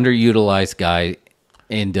most underutilized guy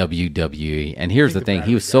in WWE. And here's the thing,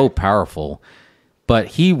 he was so powerful, but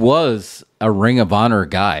he was a Ring of Honor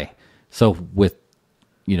guy. So with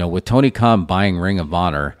Tony Khan buying Ring of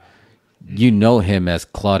Honor, him as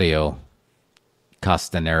Claudio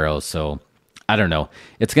Castanero. So I don't know.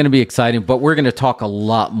 It's going to be exciting, but we're going to talk a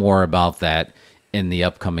lot more about that in the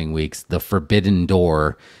upcoming weeks. The Forbidden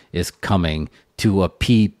Door is coming to a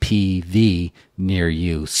PPV near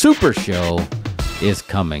you. Super Show is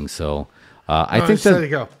coming. So I think that,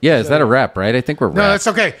 go. Yeah, is that a wrap, right? I think we're wrapped. No, that's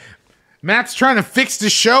okay. Matt's trying to fix the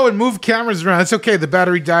show and move cameras around. It's okay. The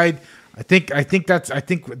battery died. I think that's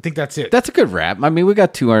it. That's a good wrap. I mean, we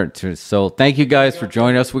got 2 hours. So thank you guys for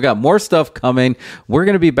joining us. We got more stuff coming. We're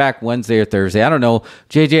going to be back Wednesday or Thursday. I don't know.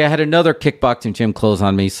 JJ, I had another kickboxing gym close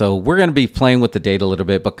on me, so we're going to be playing with the date a little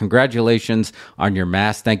bit, but congratulations on your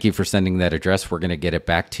mask. Thank you for sending that address. We're going to get it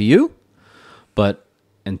back to you. But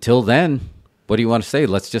until then, what do you want to say?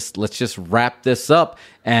 Let's just wrap this up.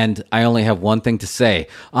 And I only have one thing to say.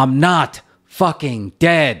 I'm not fucking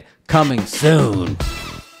dead. Coming soon.